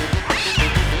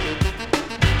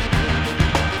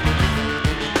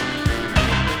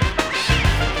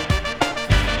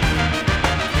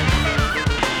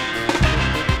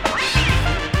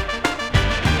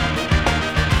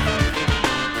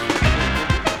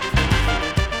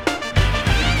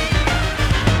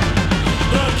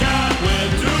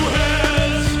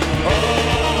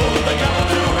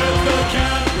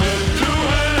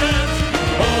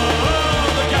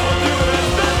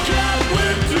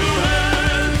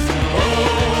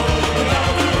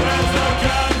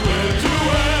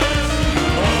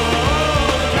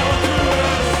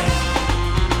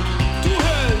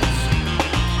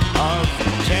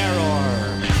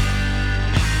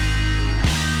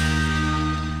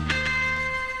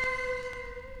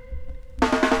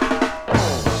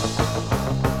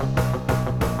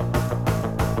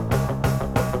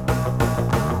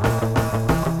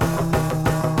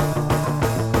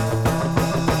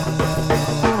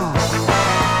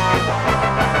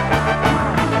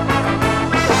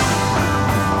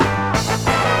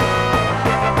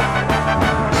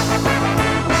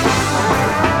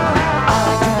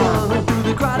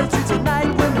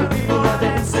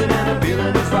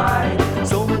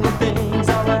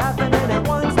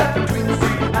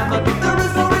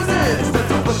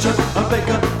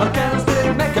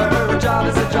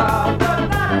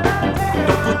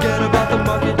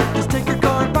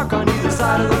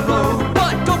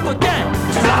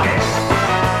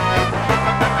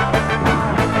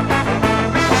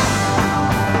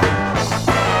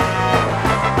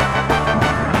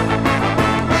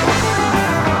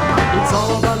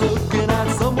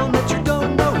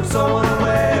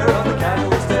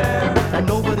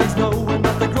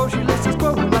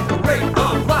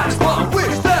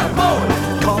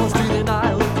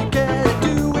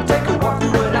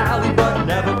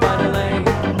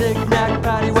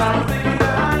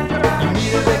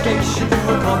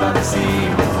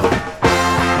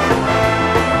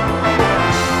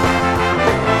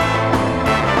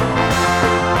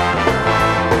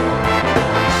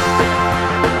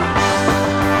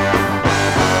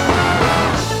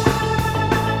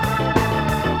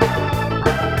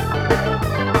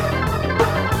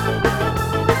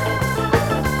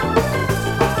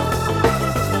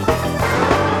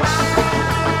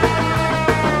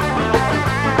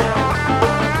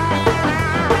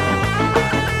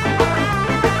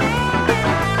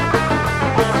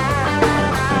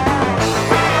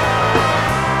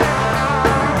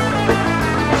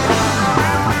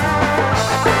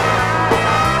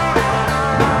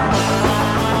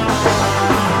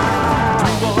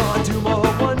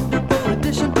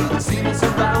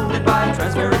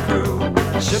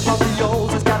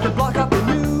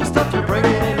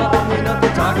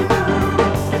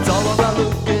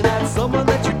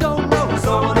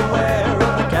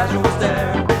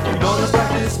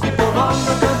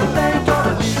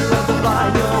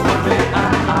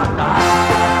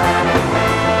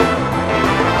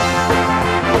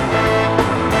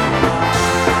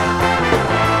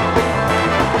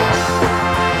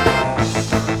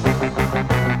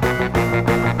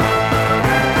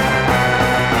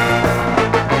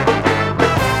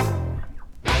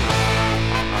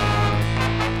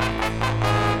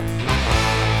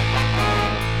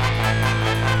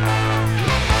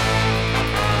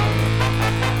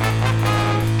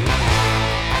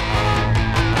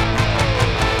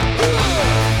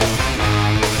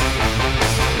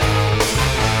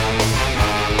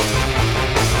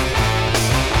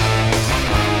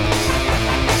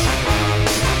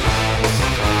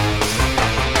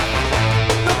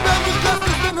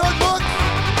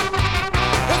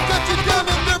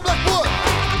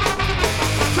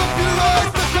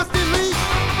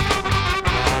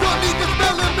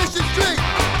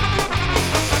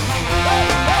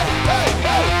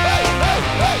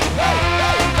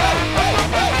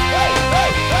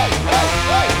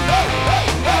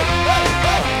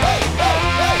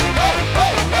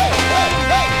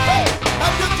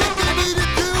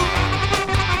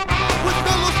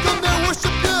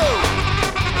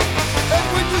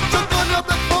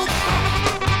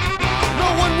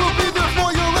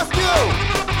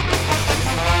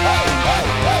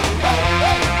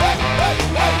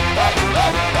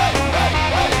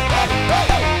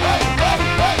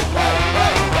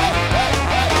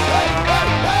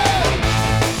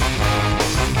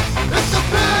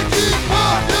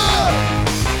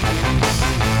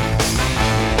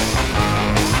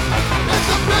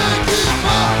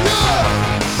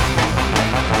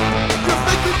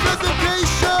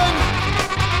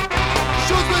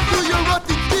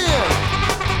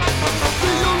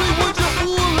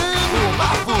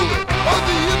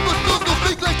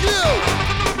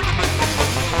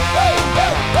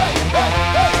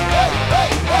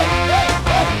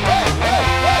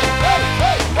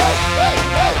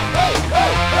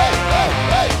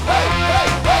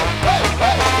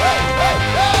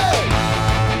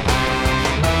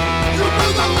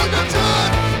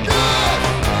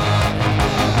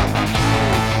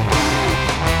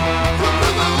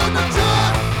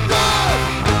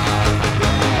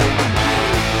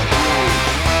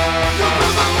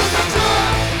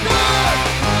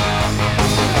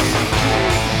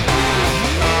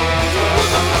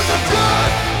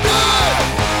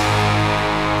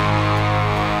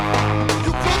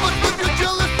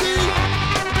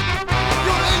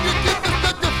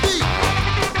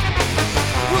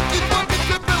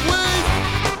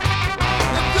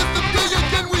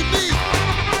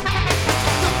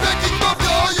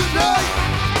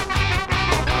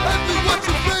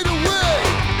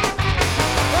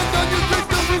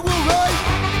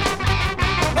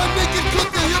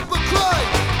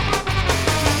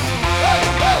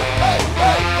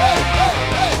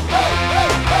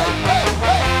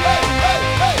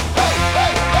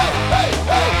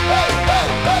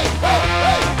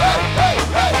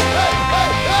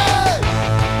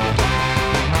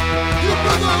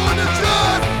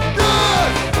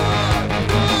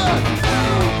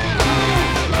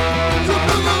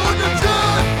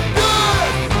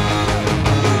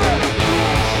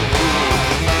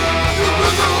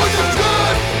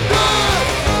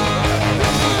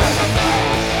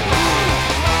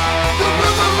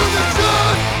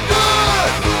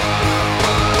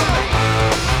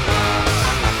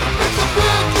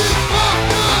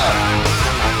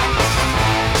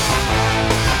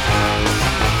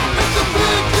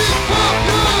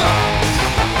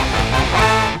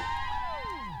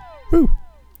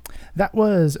 That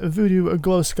was Voodoo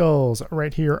Glow Skulls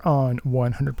right here on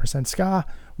 100% Ska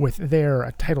with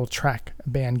their title track,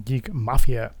 Band Geek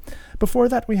Mafia. Before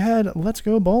that, we had Let's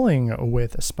Go Bowling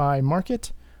with Spy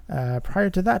Market. Prior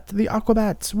to that, the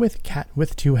Aquabats with Cat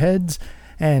with Two Heads.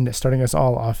 And starting us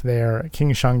all off there,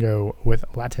 King Shango with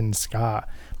Latin Ska,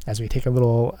 as we take a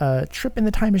little trip in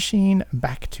the time machine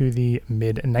back to the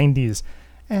mid-90s.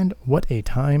 And what a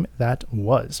time that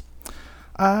was.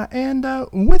 And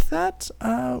with that,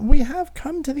 we have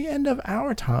come to the end of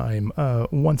our time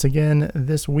once again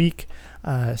this week.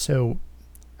 So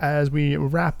as we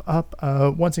wrap up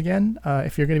once again,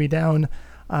 if you're going to be down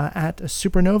at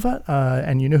Supernova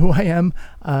and you know who I am,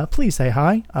 please say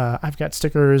hi. I've got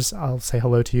stickers. I'll say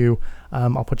hello to you.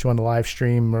 I'll put you on the live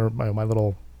stream or my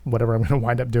little whatever I'm going to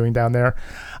wind up doing down there.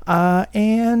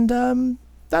 And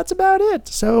that's about it.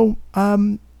 So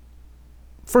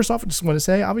first off, I just want to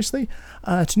say, obviously,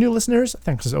 to new listeners,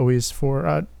 thanks as always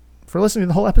for listening to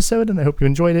the whole episode, and I hope you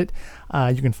enjoyed it.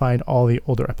 You can find all the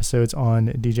older episodes on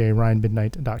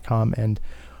djryanmidnight.com and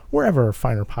wherever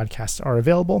finer podcasts are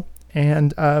available.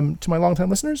 And to my longtime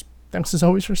listeners, thanks as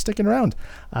always for sticking around.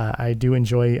 I do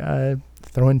enjoy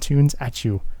throwing tunes at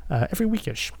you every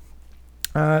weekish.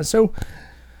 So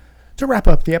to wrap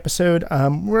up the episode,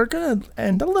 we're going to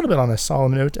end a little bit on a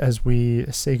solemn note as we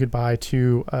say goodbye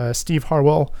to Steve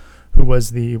Harwell, who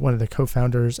was one of the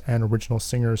co-founders and original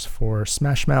singers for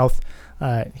Smash Mouth.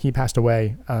 He passed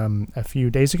away a few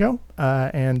days ago,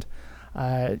 and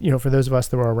for those of us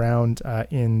that were around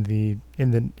in the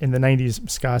 90s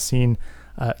ska scene,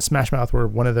 Smash Mouth were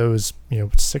one of those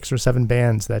 6 or 7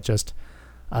 bands that just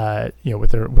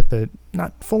with the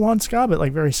not full on ska, but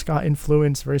like very ska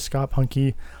influence, very ska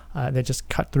punky. They just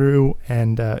cut through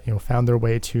and found their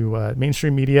way to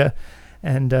mainstream media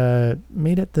and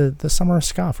made it the summer of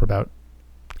ska for about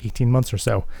 18 months or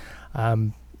so.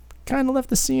 Kind of left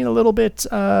the scene a little bit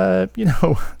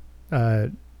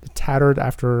tattered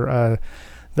after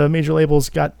the major labels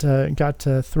got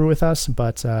through with us,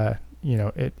 but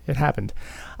it happened.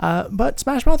 But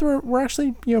Smash Mouth were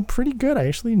actually pretty good. I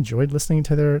actually enjoyed listening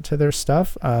to their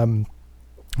stuff.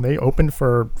 They opened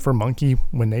for Monkey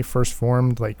when they first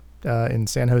formed, in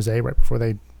San Jose right before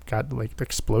they got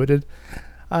exploded.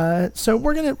 So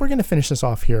we're gonna finish this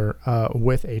off here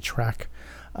with a track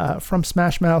from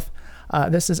Smash Mouth.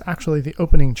 This is actually the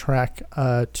opening track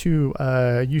to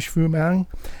Yushfu Mang.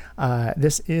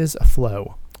 This is a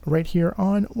Flow right here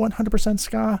on 100%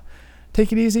 Ska.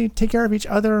 Take it easy. Take care of each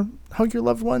other. Hug your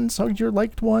loved ones. Hug your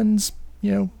liked ones.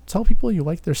 Tell people you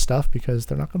like their stuff because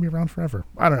they're not going to be around forever.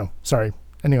 I don't know. Sorry.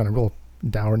 Ending on a real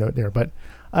dour note there. But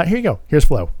here you go. Here's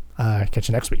Flow. Catch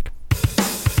you next week.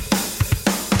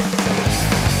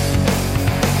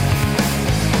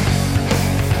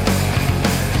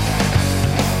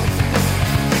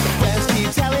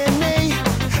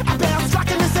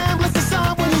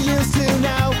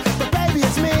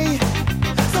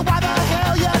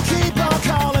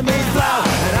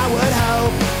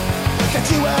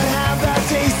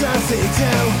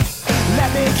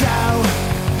 Let me go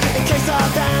in case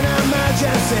of an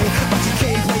emergency, but you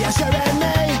keep reassuring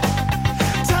me,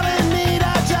 telling me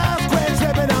to just quit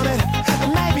tripping on it.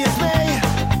 And maybe it's me.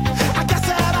 I guess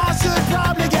that I should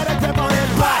probably get a grip on it,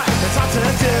 but it's hard to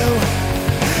do.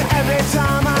 Every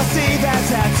time I see that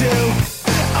tattoo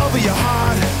over your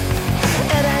heart,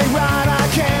 it ain't right. I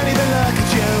can't even look at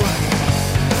you.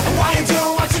 Why you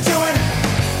doing what you're doing?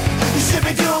 You should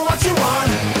be doing what you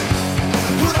want.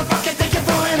 Who the fuck you think you're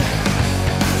fooling?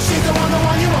 She's the one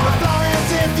you want.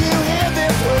 Florence, if you hear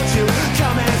this, would you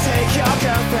come and take your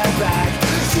girlfriend back?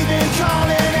 She's been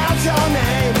calling out your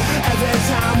name every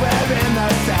time we're in the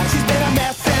sack. She's been a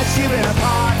mess since you've been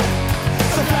apart.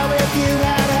 So flow if you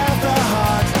had half the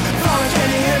heart. Florence, can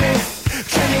you hear me?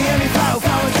 Can you hear me flow?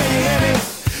 Florence, can you hear me?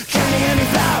 Can you hear me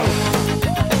flow?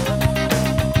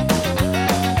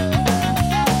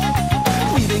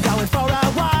 We've been going for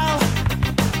a while,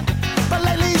 but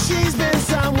lately she's been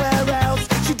somewhere else.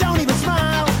 She don't even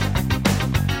smile,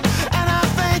 and I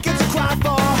think it's a cry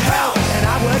for help. And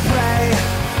I would pray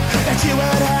that you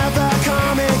would have the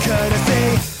common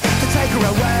courtesy to take her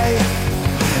away.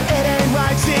 It ain't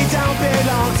right, she don't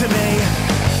belong to me.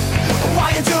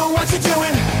 Why you doing what you're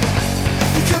doing?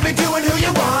 You could be doing who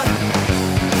you want.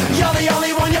 You're the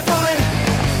only one you're fooling.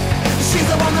 She's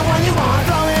the one you want.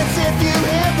 Florence, if you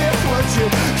hear this, would you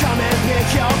come and pick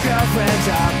your girlfriend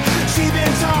up? She's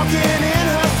been talking in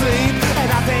her sleep, and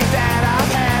I think that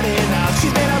I've had enough.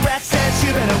 She's been a wreck since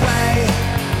you've been away.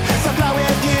 So flow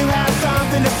if you have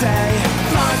something to say.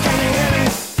 Florence, can you hear me?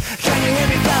 Can you hear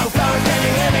me flow? Florence, can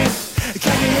you hear me?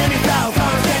 Can you hear me flow?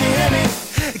 Florence, can you hear me?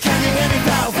 Can you hear me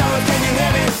flow? Florence, can you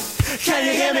hear me? Can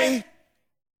Can you hear me?